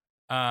 Okay.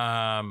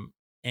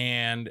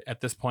 And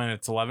at this point,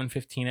 it's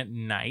 11:15 at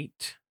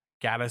night.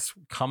 Gaddis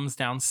comes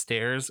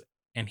downstairs,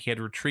 and he had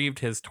retrieved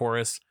his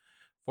Taurus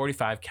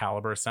 .45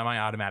 caliber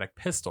semi-automatic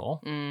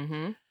pistol.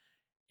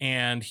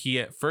 And he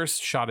at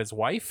first shot his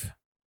wife,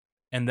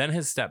 and then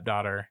his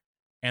stepdaughter,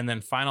 and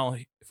then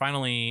finally,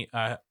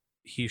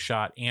 he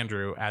shot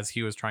Andrew as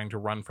he was trying to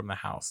run from the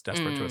house,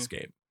 desperate to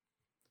escape.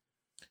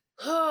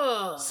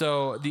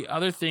 So the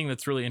other thing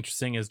that's really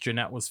interesting is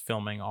Jeanette was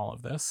filming all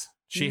of this.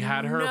 She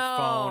had her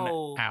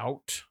phone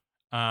out,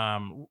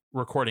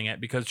 recording it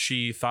because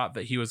she thought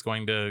that he was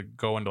going to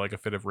go into like a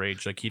fit of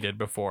rage like he did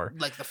before.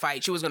 Like the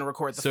fight. She was going to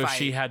record the fight. So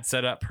she had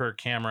set up her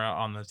camera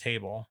on the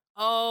table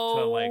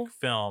to like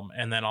film,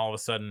 and then all of a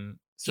sudden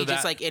he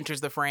just like enters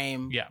the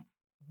frame. Yeah.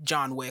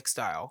 John Wick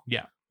style.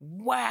 Yeah.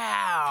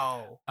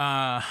 Wow.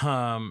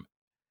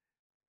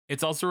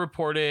 It's also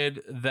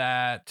reported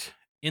that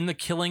in the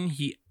killing,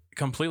 he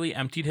completely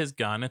emptied his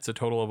gun. It's a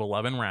total of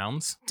 11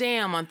 rounds.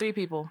 Damn, on 3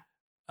 people.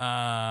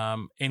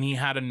 And he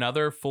had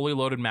another fully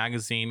loaded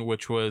magazine,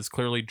 which was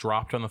clearly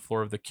dropped on the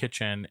floor of the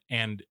kitchen.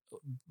 And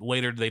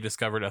later they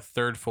discovered a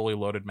third fully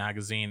loaded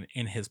magazine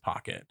in his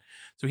pocket.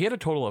 So he had a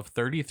total of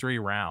 33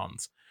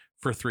 rounds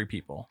for 3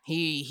 people.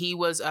 He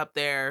was up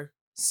there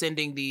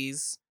sending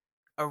these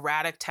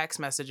erratic text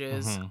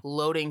messages,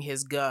 loading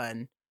his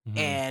gun,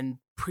 and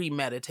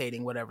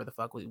premeditating whatever the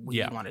fuck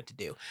he wanted to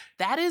do.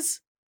 That is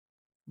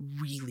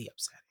really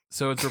upsetting.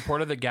 So it's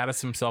reported that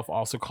Gaddis himself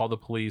also called the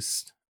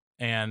police.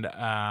 And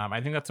I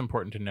think that's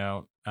important to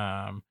note,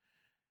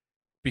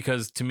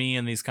 because to me,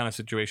 in these kind of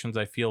situations,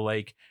 I feel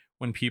like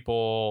when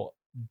people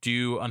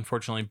do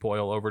unfortunately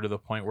boil over to the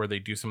point where they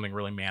do something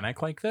really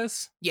manic like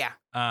this,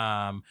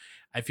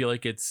 I feel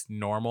like it's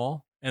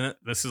normal. And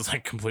this is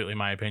like completely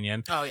my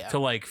opinion. Oh yeah. To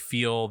like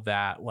feel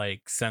that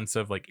like sense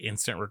of like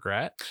instant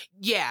regret.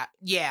 Yeah.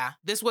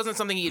 This wasn't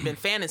something he had been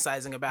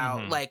fantasizing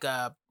about. Like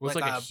it was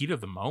like a heat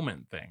of the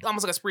moment thing.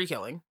 Almost like a spree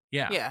killing.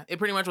 Yeah. It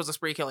pretty much was a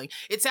spree killing.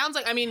 It sounds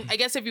like, I mean, I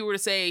guess if you were to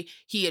say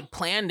he had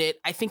planned it,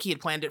 I think he had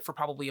planned it for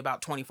probably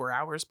about 24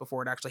 hours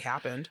before it actually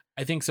happened.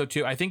 I think so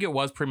too. I think it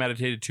was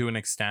premeditated to an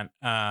extent,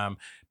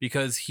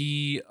 because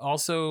he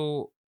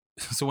also,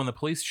 so when the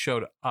police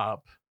showed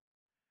up,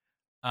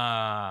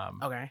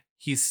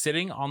 he's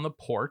sitting on the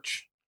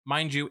porch.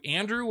 Mind you,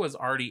 Andrew was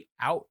already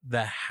out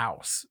the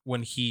house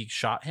when he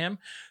shot him.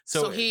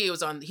 So he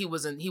was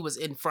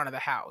in front of the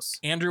house.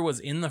 Andrew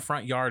was in the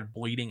front yard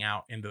bleeding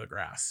out into the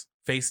grass,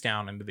 face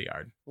down into the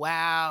yard.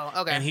 Wow.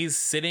 Okay. And he's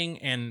sitting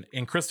and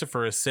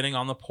Christopher is sitting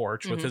on the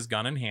porch with his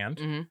gun in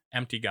hand,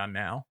 empty gun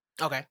now.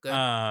 Okay,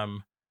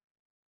 good.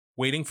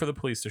 Waiting for the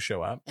police to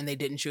show up. And they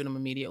didn't shoot him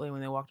immediately when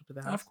they walked up to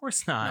the house? Of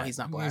course not. No, he's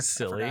not black. He's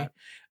silly.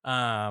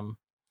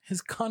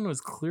 His gun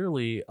was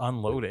clearly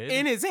unloaded.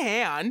 In his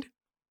hand.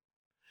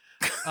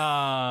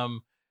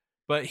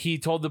 But he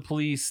told the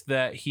police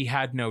that he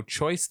had no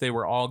choice. They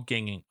were all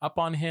ganging up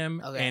on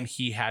him, and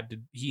he had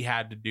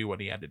to do what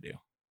he had to do.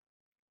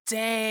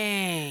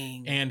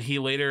 Dang. And he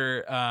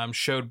later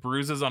showed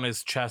bruises on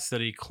his chest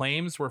that he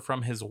claims were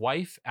from his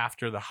wife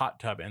after the hot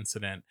tub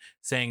incident,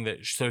 saying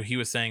that, so he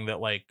was saying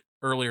that like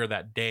earlier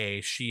that day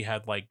she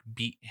had like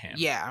beat him.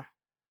 Yeah.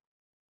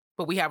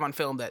 But we have on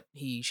film that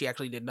she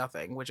actually did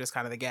nothing, which is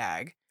kind of the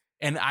gag.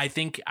 And I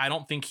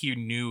don't think he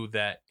knew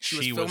that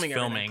she was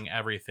filming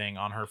everything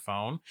on her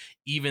phone,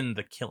 even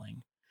the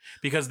killing,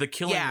 because the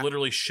killing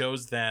literally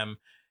shows them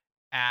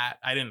at,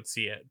 I didn't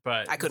see it,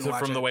 but I couldn't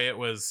watch from it. The way it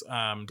was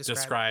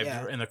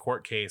described in the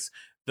court case,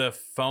 the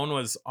phone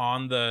was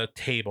on the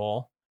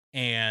table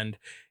and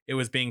it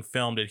was being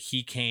filmed, and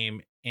he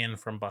came in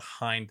from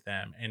behind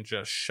them and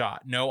just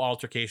shot. No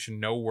altercation,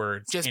 no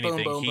words, just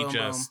anything. Boom, he boom,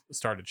 just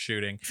started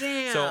shooting.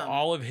 Damn. So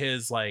all of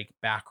his like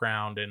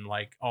background and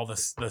like all the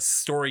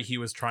story he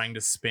was trying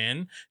to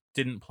spin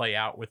didn't play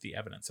out with the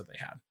evidence that they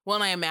had. Well,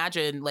 and I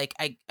imagine, like,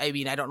 I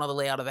mean, I don't know the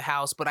layout of the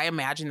house, but I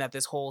imagine that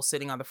this whole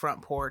sitting on the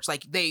front porch,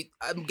 like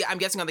I'm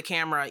guessing on the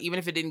camera, even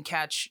if it didn't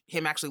catch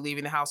him actually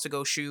leaving the house to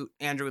go shoot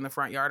Andrew in the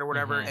front yard or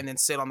whatever, and then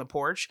sit on the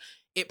porch,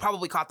 it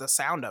probably caught the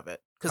sound of it.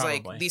 Because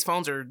like these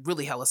phones are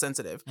really hella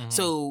sensitive.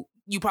 So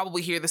you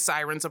probably hear the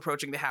sirens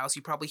approaching the house.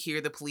 You probably hear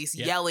the police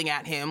yelling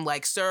at him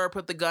like, "Sir,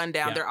 put the gun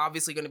down." They're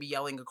obviously going to be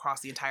yelling across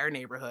the entire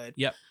neighborhood.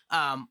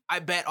 I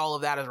bet all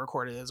of that is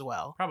recorded as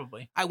well.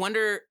 Probably. I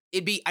wonder,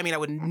 I mean, I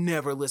would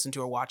never listen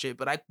to or watch it,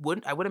 but I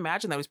would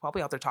imagine that he's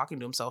probably out there talking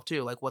to himself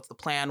too. Like, what's the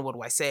plan? What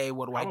do I say?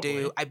 What do I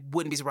do? I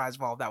wouldn't be surprised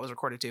if all of that was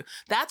recorded too.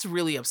 That's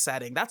really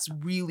upsetting. That's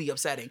really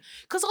upsetting.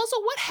 Because also,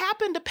 what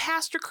happened to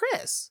Pastor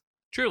Chris?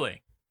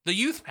 Truly. The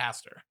youth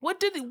pastor. What?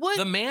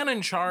 The man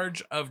in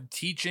charge of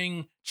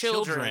teaching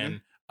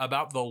children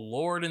about the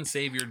Lord and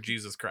Savior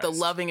Jesus Christ. The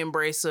loving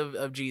embrace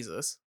of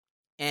Jesus.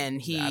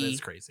 And he... That is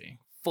crazy.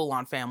 full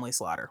on family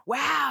slaughter.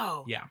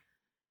 Wow. Yeah.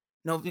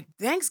 No,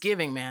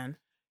 Thanksgiving, man.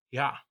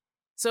 Yeah.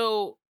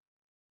 So,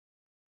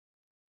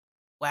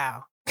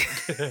 wow.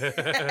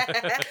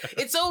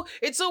 It's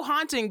so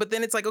haunting, but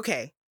then it's like,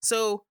 okay,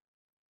 so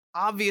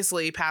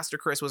obviously Pastor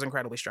Chris was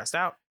incredibly stressed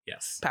out.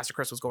 Yes. Pastor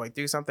Chris was going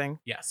through something.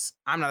 Yes.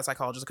 I'm not a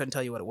psychologist, I couldn't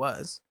tell you what it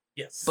was.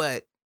 Yes.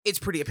 But it's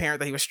pretty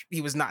apparent that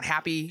he was not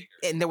happy,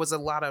 and there was a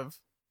lot of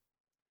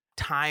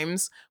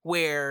times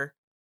where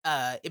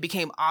it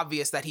became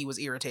obvious that he was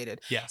irritated.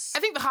 Yes. I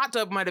think the hot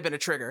tub might have been a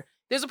trigger.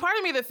 There's a part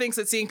of me that thinks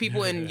that seeing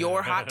people in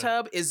your hot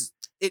tub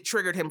it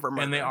triggered him for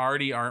murder. And they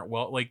already aren't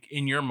like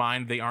in your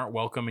mind, they aren't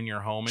welcome in your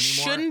home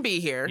anymore. Shouldn't be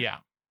here. Yeah.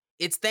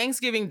 It's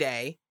Thanksgiving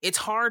Day. It's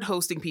hard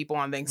hosting people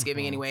on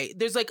Thanksgiving anyway.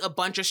 There's like a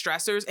bunch of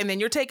stressors, and then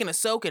you're taking a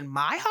soak in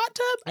my hot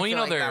tub. Well, you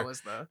know,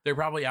 like they're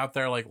probably out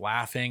there like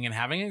laughing and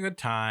having a good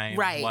time.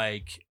 Right.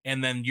 Like,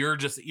 and then you're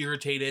just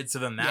irritated. So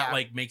then that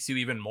like makes you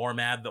even more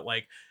mad that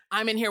like,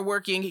 I'm in here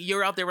working.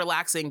 You're out there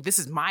relaxing. This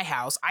is my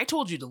house. I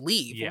told you to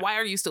leave. Yeah. Why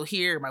are you still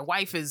here? My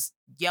wife is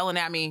yelling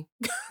at me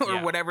or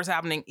whatever's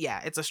happening.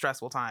 Yeah, it's a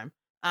stressful time.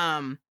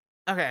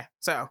 Okay,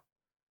 so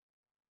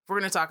we're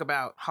going to talk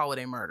about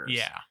holiday murders.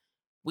 yeah.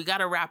 We got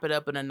to wrap it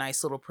up in a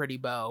nice little pretty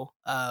bow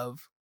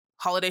of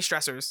holiday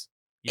stressors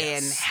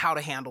and how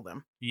to handle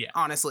them. Yeah.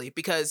 Honestly,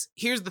 because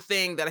here's the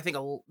thing that I think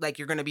like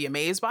you're going to be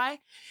amazed by.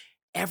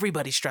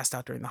 Everybody's stressed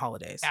out during the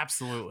holidays.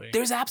 Absolutely.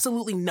 There's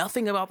absolutely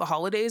nothing about the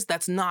holidays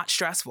that's not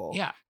stressful.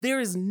 Yeah.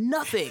 There is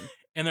nothing.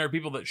 And there are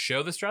people that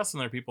show the stress,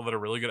 and there are people that are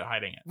really good at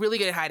hiding it. Really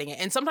good at hiding it.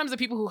 And sometimes the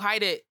people who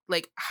hide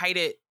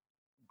it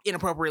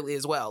inappropriately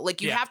as well.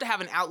 Like you have to have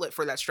an outlet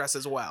for that stress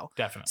as well.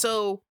 Definitely.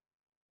 So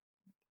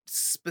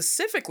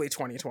specifically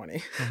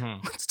 2020,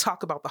 let's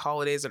talk about the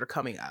holidays that are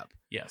coming up.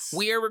 Yes.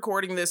 We are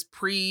recording this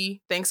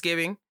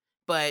pre-Thanksgiving,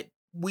 but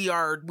we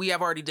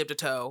have already dipped a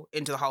toe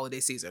into the holiday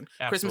season.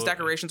 Absolutely. Christmas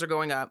decorations are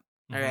going up.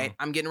 All right.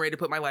 I'm getting ready to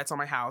put my lights on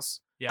my house.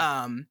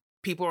 Yeah.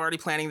 People are already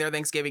planning their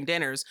Thanksgiving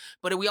dinners,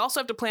 but we also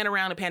have to plan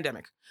around a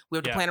pandemic. We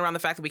have to plan around the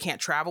fact that we can't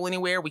travel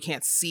anywhere. We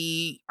can't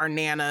see our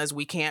nanas.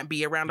 We can't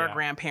be around our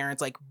grandparents.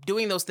 Like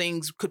doing those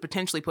things could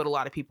potentially put a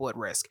lot of people at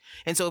risk.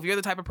 And so if you're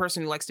the type of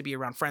person who likes to be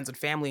around friends and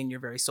family and you're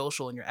very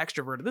social and you're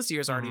extroverted, this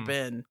year's already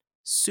been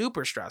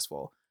super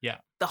stressful. Yeah.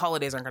 The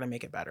holidays aren't going to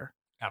make it better.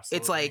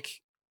 Absolutely. It's like,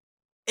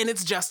 and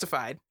it's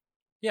justified.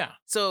 Yeah.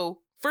 So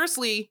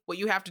firstly, what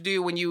you have to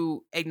do when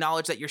you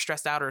acknowledge that you're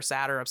stressed out or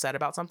sad or upset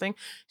about something,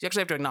 you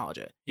actually have to acknowledge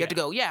it. You have to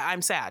go, yeah,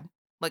 I'm sad.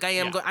 Like I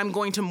am, I'm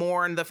going to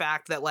mourn the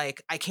fact that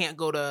like I can't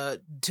go to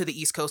the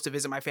East Coast to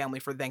visit my family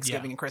for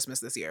Thanksgiving and Christmas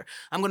this year.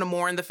 I'm going to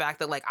mourn the fact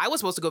that like I was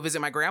supposed to go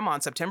visit my grandma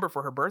in September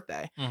for her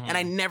birthday, and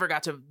I never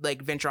got to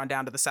like venture on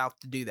down to the South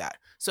to do that.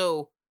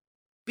 So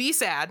be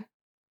sad,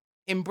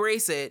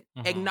 embrace it,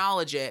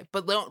 acknowledge it,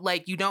 but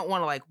you don't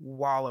want to like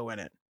wallow in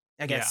it.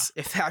 I guess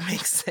if that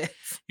makes sense.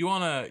 You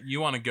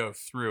wanna go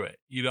through it.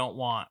 You don't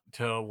want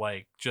to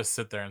like just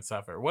sit there and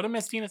suffer. What did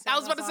Miss Tina say? I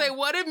was about to say,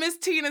 what did Miss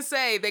Tina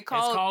say? They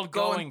called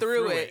going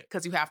through it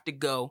because you have to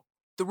go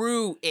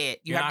through it.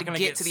 You have to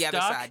get to the other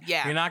side.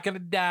 Yeah, you're not gonna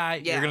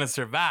die. Yeah. You're gonna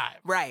survive.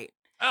 Right.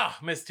 Oh,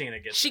 Miss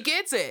Tina gets it. She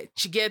gets it.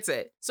 She gets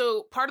it.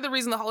 So part of the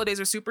reason the holidays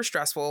are super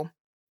stressful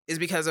is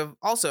because of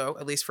also,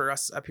 at least for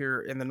us up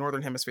here in the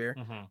Northern Hemisphere,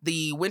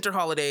 the winter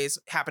holidays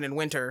happen in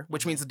winter,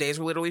 which means the days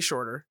are literally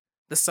shorter.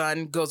 The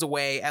sun goes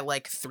away at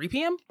like 3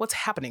 p.m. What's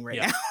happening right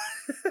now?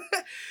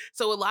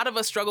 So a lot of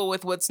us struggle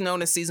with what's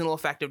known as seasonal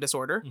affective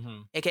disorder,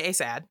 aka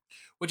SAD.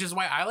 Which is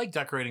why I like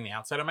decorating the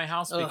outside of my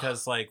house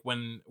because like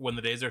when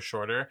the days are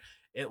shorter,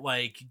 it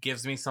like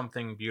gives me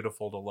something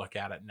beautiful to look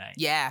at night.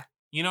 Yeah.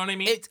 You know what I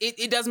mean?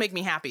 It does make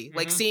me happy.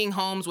 Like seeing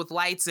homes with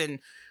lights and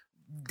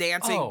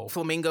dancing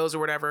flamingos or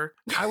whatever.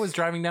 I was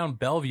driving down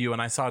Bellevue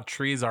and I saw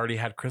trees already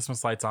had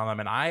Christmas lights on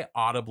them and I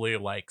audibly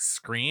like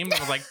screamed. I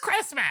was like,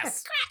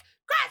 Christmas!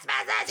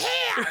 Christmas is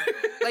here!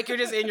 Like you're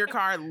just in your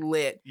car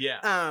lit.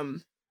 Yeah.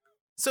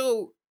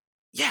 So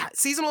yeah,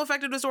 seasonal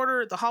affective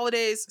disorder, the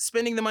holidays,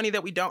 spending the money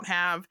that we don't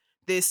have.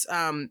 This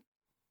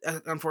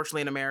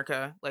unfortunately in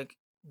America, like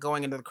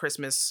going into the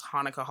Christmas,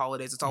 Hanukkah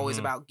holidays, it's always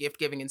about gift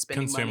giving and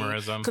spending money.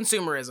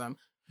 Consumerism.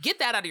 Get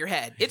that out of your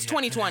head. It's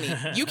 2020.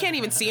 You can't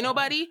even see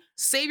nobody.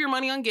 Save your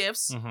money on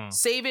gifts.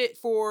 Save it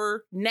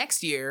for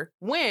next year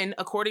when,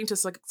 according to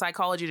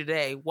Psychology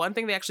Today, one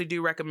thing they actually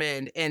do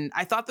recommend, and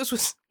I thought this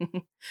was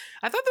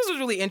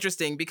really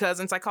interesting because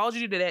in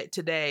Psychology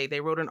Today,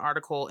 they wrote an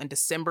article in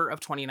December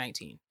of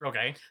 2019.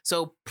 Okay.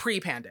 So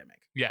pre-pandemic.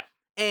 Yeah.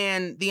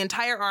 And the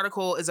entire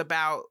article is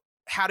about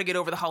how to get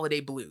over the holiday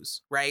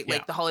blues, right? Yeah.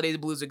 Like the holiday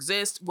blues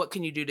exist. What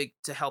can you do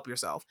to help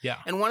yourself? Yeah.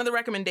 And one of the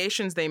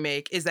recommendations they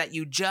make is that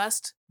you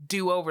just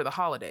do over the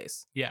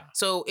holidays. Yeah.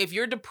 So if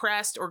you're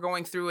depressed or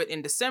going through it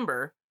in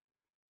December,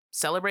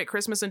 celebrate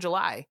Christmas in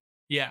July.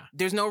 Yeah.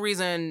 There's no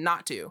reason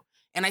not to.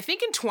 And I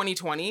think in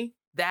 2020,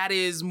 that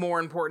is more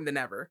important than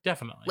ever.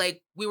 Definitely.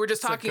 Like we were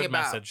just talking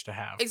about. Message to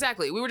have.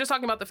 Exactly. We were just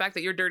talking about the fact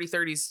that your dirty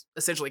 30s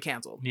essentially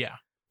canceled. Yeah.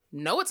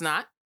 No, it's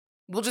not.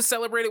 We'll just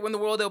celebrate it when the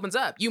world opens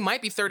up. You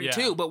might be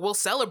 32, but we'll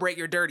celebrate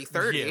your dirty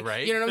 30. Yeah,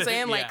 right. You know what I'm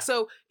saying? Yeah. Like,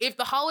 so if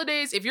the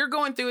holidays, if you're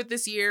going through it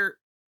this year,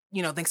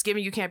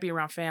 Thanksgiving, you can't be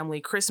around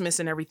family. Christmas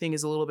and everything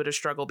is a little bit of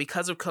struggle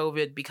because of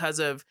COVID, because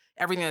of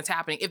everything that's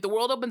happening. If the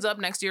world opens up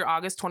next year,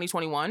 August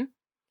 2021,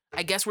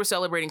 I guess we're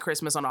celebrating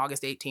Christmas on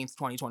August 18th,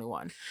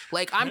 2021.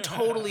 Like, I'm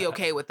totally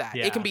okay with that.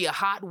 Yeah. It can be a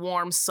hot,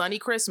 warm, sunny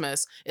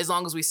Christmas as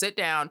long as we sit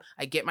down,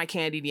 I get my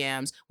candied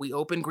yams, we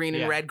open green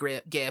and red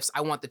gifts.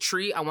 I want the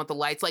tree, I want the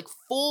lights, like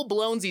full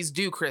blownsies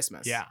do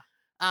Christmas. Yeah.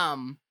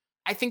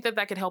 I think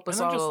that could help us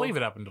and then all. just leave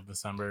it up until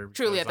December.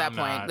 Truly at that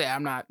point.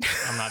 I'm not.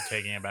 I'm not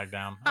taking it back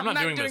down. I'm not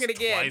doing this it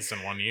again. Twice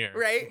in 1 year.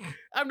 Right?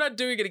 I'm not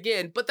doing it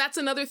again. But that's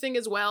another thing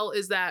as well,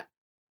 is that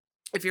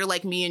if you're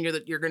like me and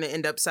you're going to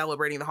end up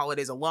celebrating the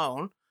holidays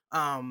alone,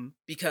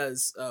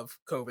 because of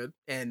COVID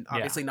and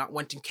obviously not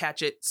wanting to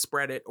catch it,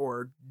 spread it,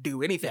 or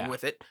do anything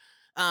with it,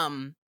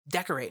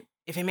 decorate.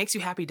 If it makes you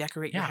happy,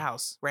 decorate your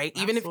house, right?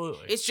 Absolutely. Even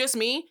if it's just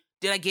me.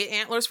 Did I get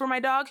antlers for my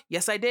dog?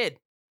 Yes, I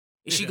did.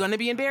 Is she going to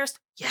be embarrassed?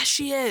 Yes,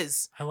 she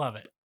is. I love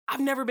it. I've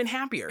never been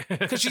happier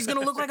because she's going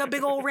to look like a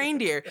big old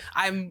reindeer.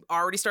 I'm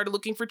already started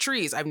looking for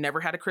trees. I've never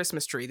had a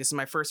Christmas tree. This is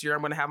my first year.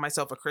 I'm going to have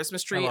myself a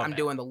Christmas tree. I'm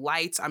doing the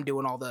lights. I'm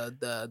doing all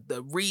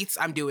the wreaths.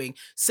 I'm doing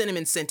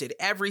cinnamon scented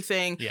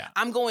everything. Yeah.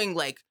 I'm going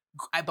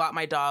I bought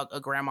my dog a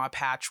grandma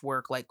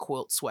patchwork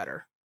quilt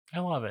sweater. I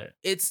love it.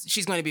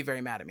 She's going to be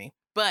very mad at me,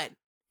 but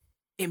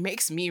it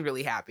makes me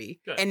really happy.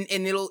 Good. And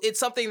it's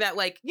something that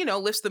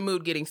lifts the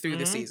mood getting through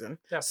the season.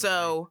 Definitely.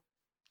 So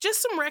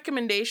just some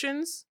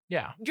recommendations.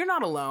 Yeah. You're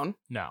not alone.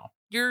 No.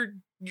 You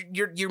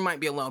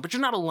might be alone, but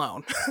you're not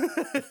alone.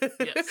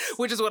 Yes.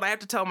 Which is what I have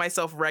to tell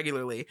myself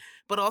regularly.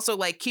 But also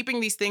keeping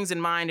these things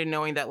in mind and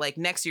knowing that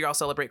next year I'll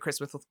celebrate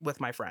Christmas with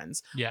my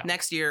friends. Yeah.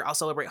 Next year I'll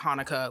celebrate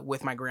Hanukkah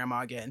with my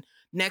grandma again.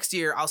 Next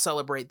year I'll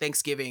celebrate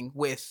Thanksgiving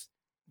with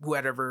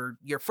whatever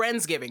your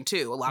Friendsgiving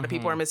too. A lot of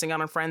people are missing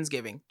out on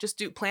Friendsgiving.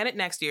 Just plan it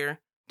next year.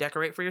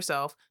 Decorate for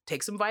yourself.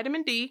 Take some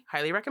vitamin D.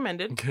 Highly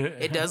recommended.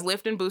 It does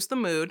lift and boost the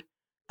mood.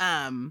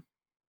 And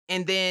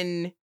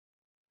then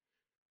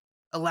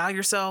allow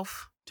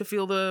yourself to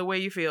feel the way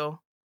you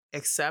feel.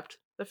 Accept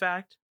the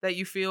fact that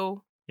you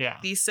feel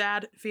these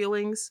sad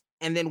feelings.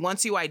 And then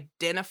once you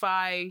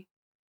identify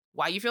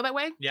why you feel that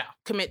way,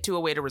 commit to a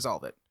way to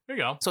resolve it. There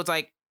you go. So it's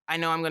I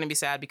know I'm going to be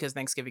sad because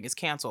Thanksgiving is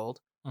canceled.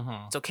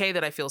 It's okay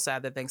that I feel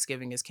sad that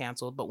Thanksgiving is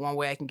canceled, but one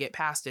way I can get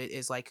past it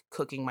is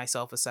cooking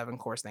myself a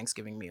 7-course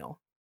Thanksgiving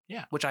meal.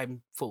 Yeah. Which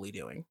I'm fully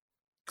doing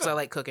because I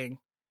like cooking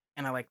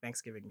and I like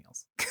Thanksgiving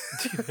meals.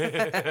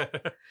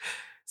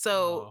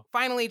 So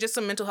finally, just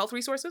some mental health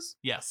resources.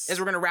 Yes. As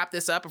we're going to wrap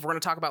this up, if we're going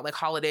to talk about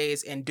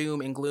holidays and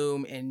doom and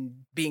gloom and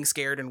being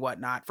scared and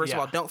whatnot, first of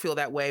all, don't feel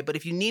that way. But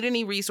if you need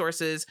any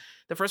resources,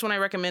 the first one I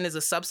recommend is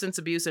the Substance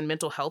Abuse and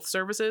Mental Health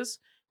Services,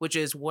 which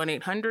is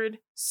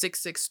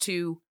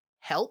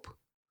 1-800-662-HELP.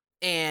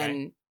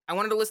 And I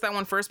wanted to list that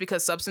one first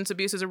because substance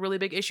abuse is a really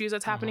big issue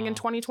that's happening in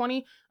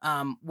 2020.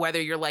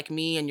 Whether you're like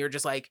me and you're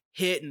just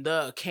hitting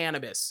the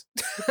cannabis.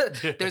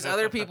 There's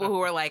other people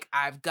who are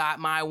I've got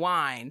my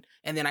wine.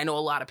 And then I know a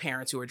lot of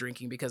parents who are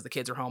drinking because the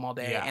kids are home all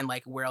day and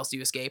where else do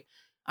you escape?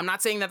 I'm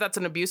not saying that that's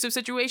an abusive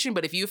situation,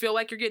 but if you feel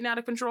like you're getting out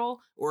of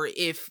control, or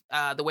if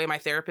the way my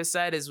therapist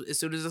said is as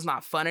soon as it's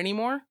not fun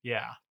anymore.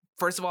 Yeah.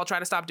 First of all, try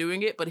to stop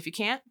doing it. But if you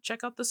can't,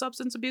 check out the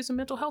Substance Abuse and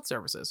Mental Health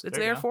Services. It's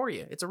there for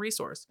you. It's a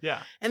resource.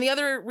 Yeah. And the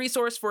other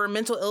resource for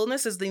mental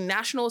illness is the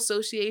National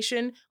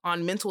Association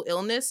on Mental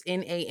Illness,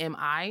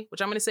 NAMI,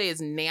 which I'm going to say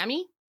is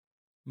NAMI.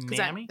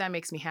 NAMI? That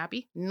makes me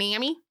happy.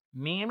 NAMI.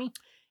 NAMI.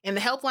 And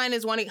the helpline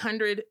is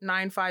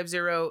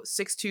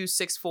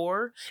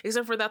 1-800-950-6264.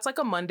 Except for that's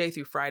a Monday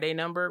through Friday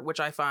number, which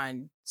I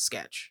find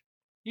sketch.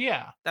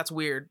 Yeah. That's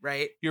weird,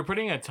 right? You're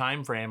putting a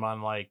time frame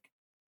on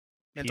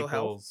mental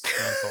health.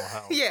 Mental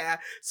health. Yeah.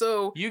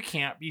 So you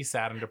can't be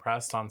sad and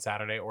depressed on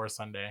Saturday or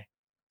Sunday.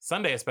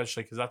 Sunday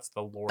especially because that's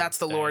the Lord's. That's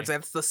the day. Lord's.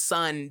 That's the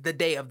sun, the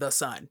day of the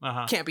sun.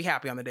 Can't be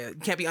happy on the day.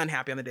 Can't be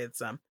unhappy on the day of the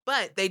sun.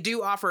 But they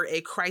do offer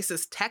a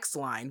crisis text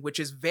line, which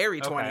is very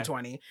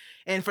 2020.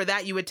 And for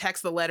that, you would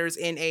text the letters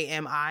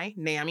NAMI,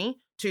 NAMI,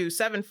 to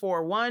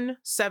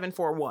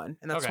 741-741,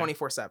 and that's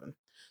 24/7.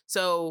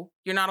 So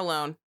you're not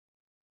alone.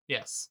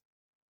 Yes.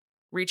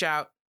 Reach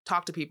out,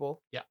 talk to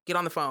people. Yeah. Get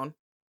on the phone.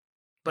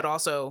 But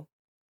also,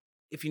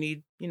 if you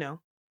need,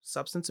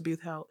 substance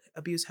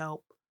abuse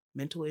help,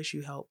 mental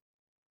issue help,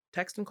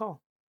 text and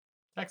call.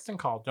 Text and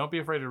call. Don't be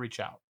afraid to reach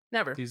out.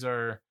 Never. These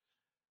are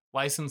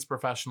licensed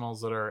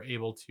professionals that are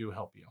able to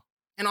help you.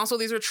 And also,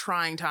 these are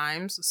trying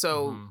times,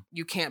 so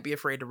you can't be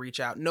afraid to reach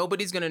out.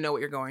 Nobody's going to know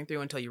what you're going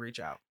through until you reach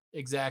out.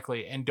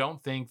 Exactly. And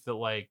don't think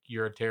that,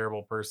 you're a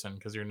terrible person,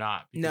 because you're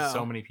not. Because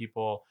so many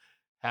people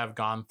have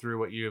gone through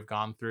what you have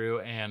gone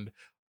through, and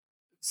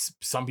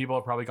some people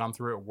have probably gone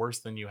through it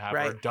worse than you have,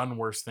 or done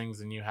worse things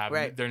than you have.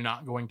 They're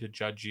not going to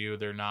judge you.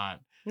 They're not.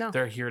 No.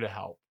 They're here to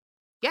help.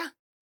 Yeah.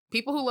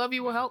 People who love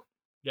you will help.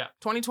 Yeah.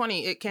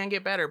 2020, it can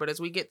get better, but as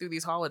we get through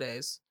these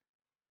holidays,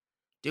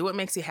 do what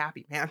makes you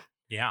happy, man.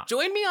 Yeah.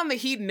 Join me on the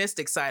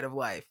hedonistic side of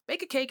life.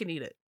 Bake a cake and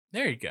eat it.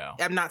 There you go.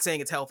 I'm not saying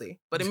it's healthy,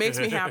 but it makes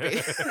me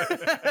happy.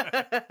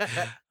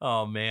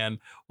 Oh, man.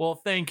 Well,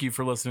 thank you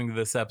for listening to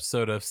this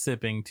episode of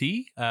Sipping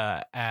Tea.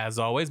 As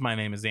always, my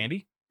name is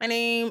Andy. My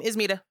name is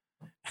Mita.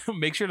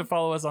 Make sure to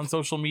follow us on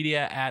social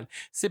media at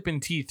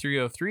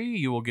SippinT303.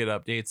 You will get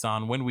updates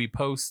on when we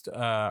post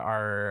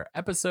our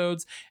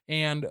episodes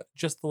and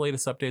just the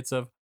latest updates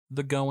of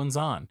the goings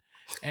on.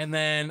 And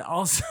then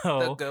also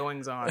The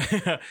goings on.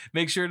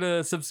 make sure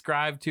to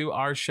subscribe to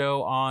our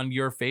show on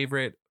your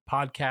favorite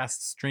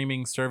podcast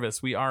streaming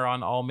service. We are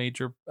on all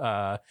major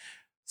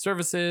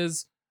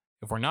services.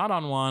 If we're not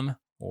on one,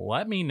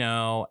 let me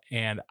know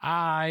and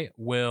I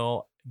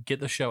will get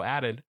the show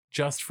added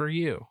just for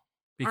you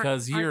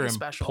because Aren't you're you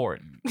special?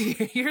 important.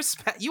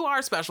 You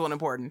are special and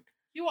important.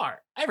 You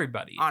are.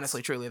 Everybody.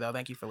 Honestly, truly, though.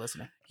 Thank you for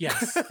listening.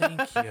 Yes,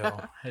 thank you.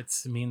 It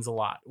means a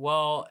lot.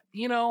 Well,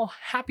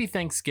 happy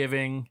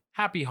Thanksgiving,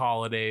 happy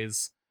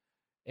holidays,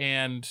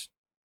 and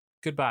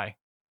goodbye.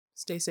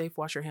 Stay safe,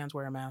 wash your hands,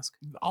 wear a mask.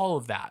 All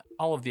of that.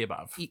 All of the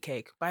above. Eat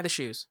cake. Buy the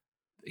shoes.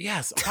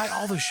 Yes, buy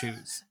all the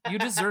shoes. You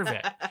deserve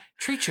it.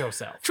 Treat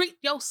yourself. Treat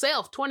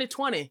yourself,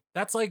 2020.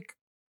 That's like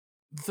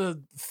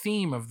the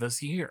theme of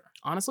this year.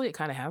 Honestly, it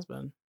kind of has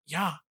been.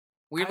 Yeah.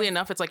 Weirdly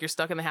enough, it's like you're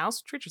stuck in the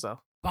house. Treat yourself.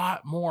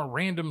 Bought more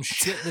random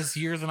shit this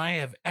year than I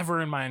have ever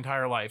in my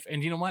entire life.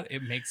 And you know what?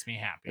 It makes me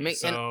happy.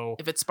 So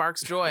if it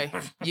sparks joy,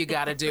 you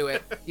got to do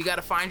it. You got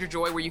to find your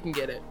joy where you can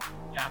get it.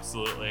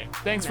 Absolutely.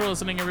 Thanks for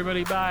listening,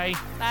 everybody. Bye.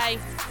 Bye.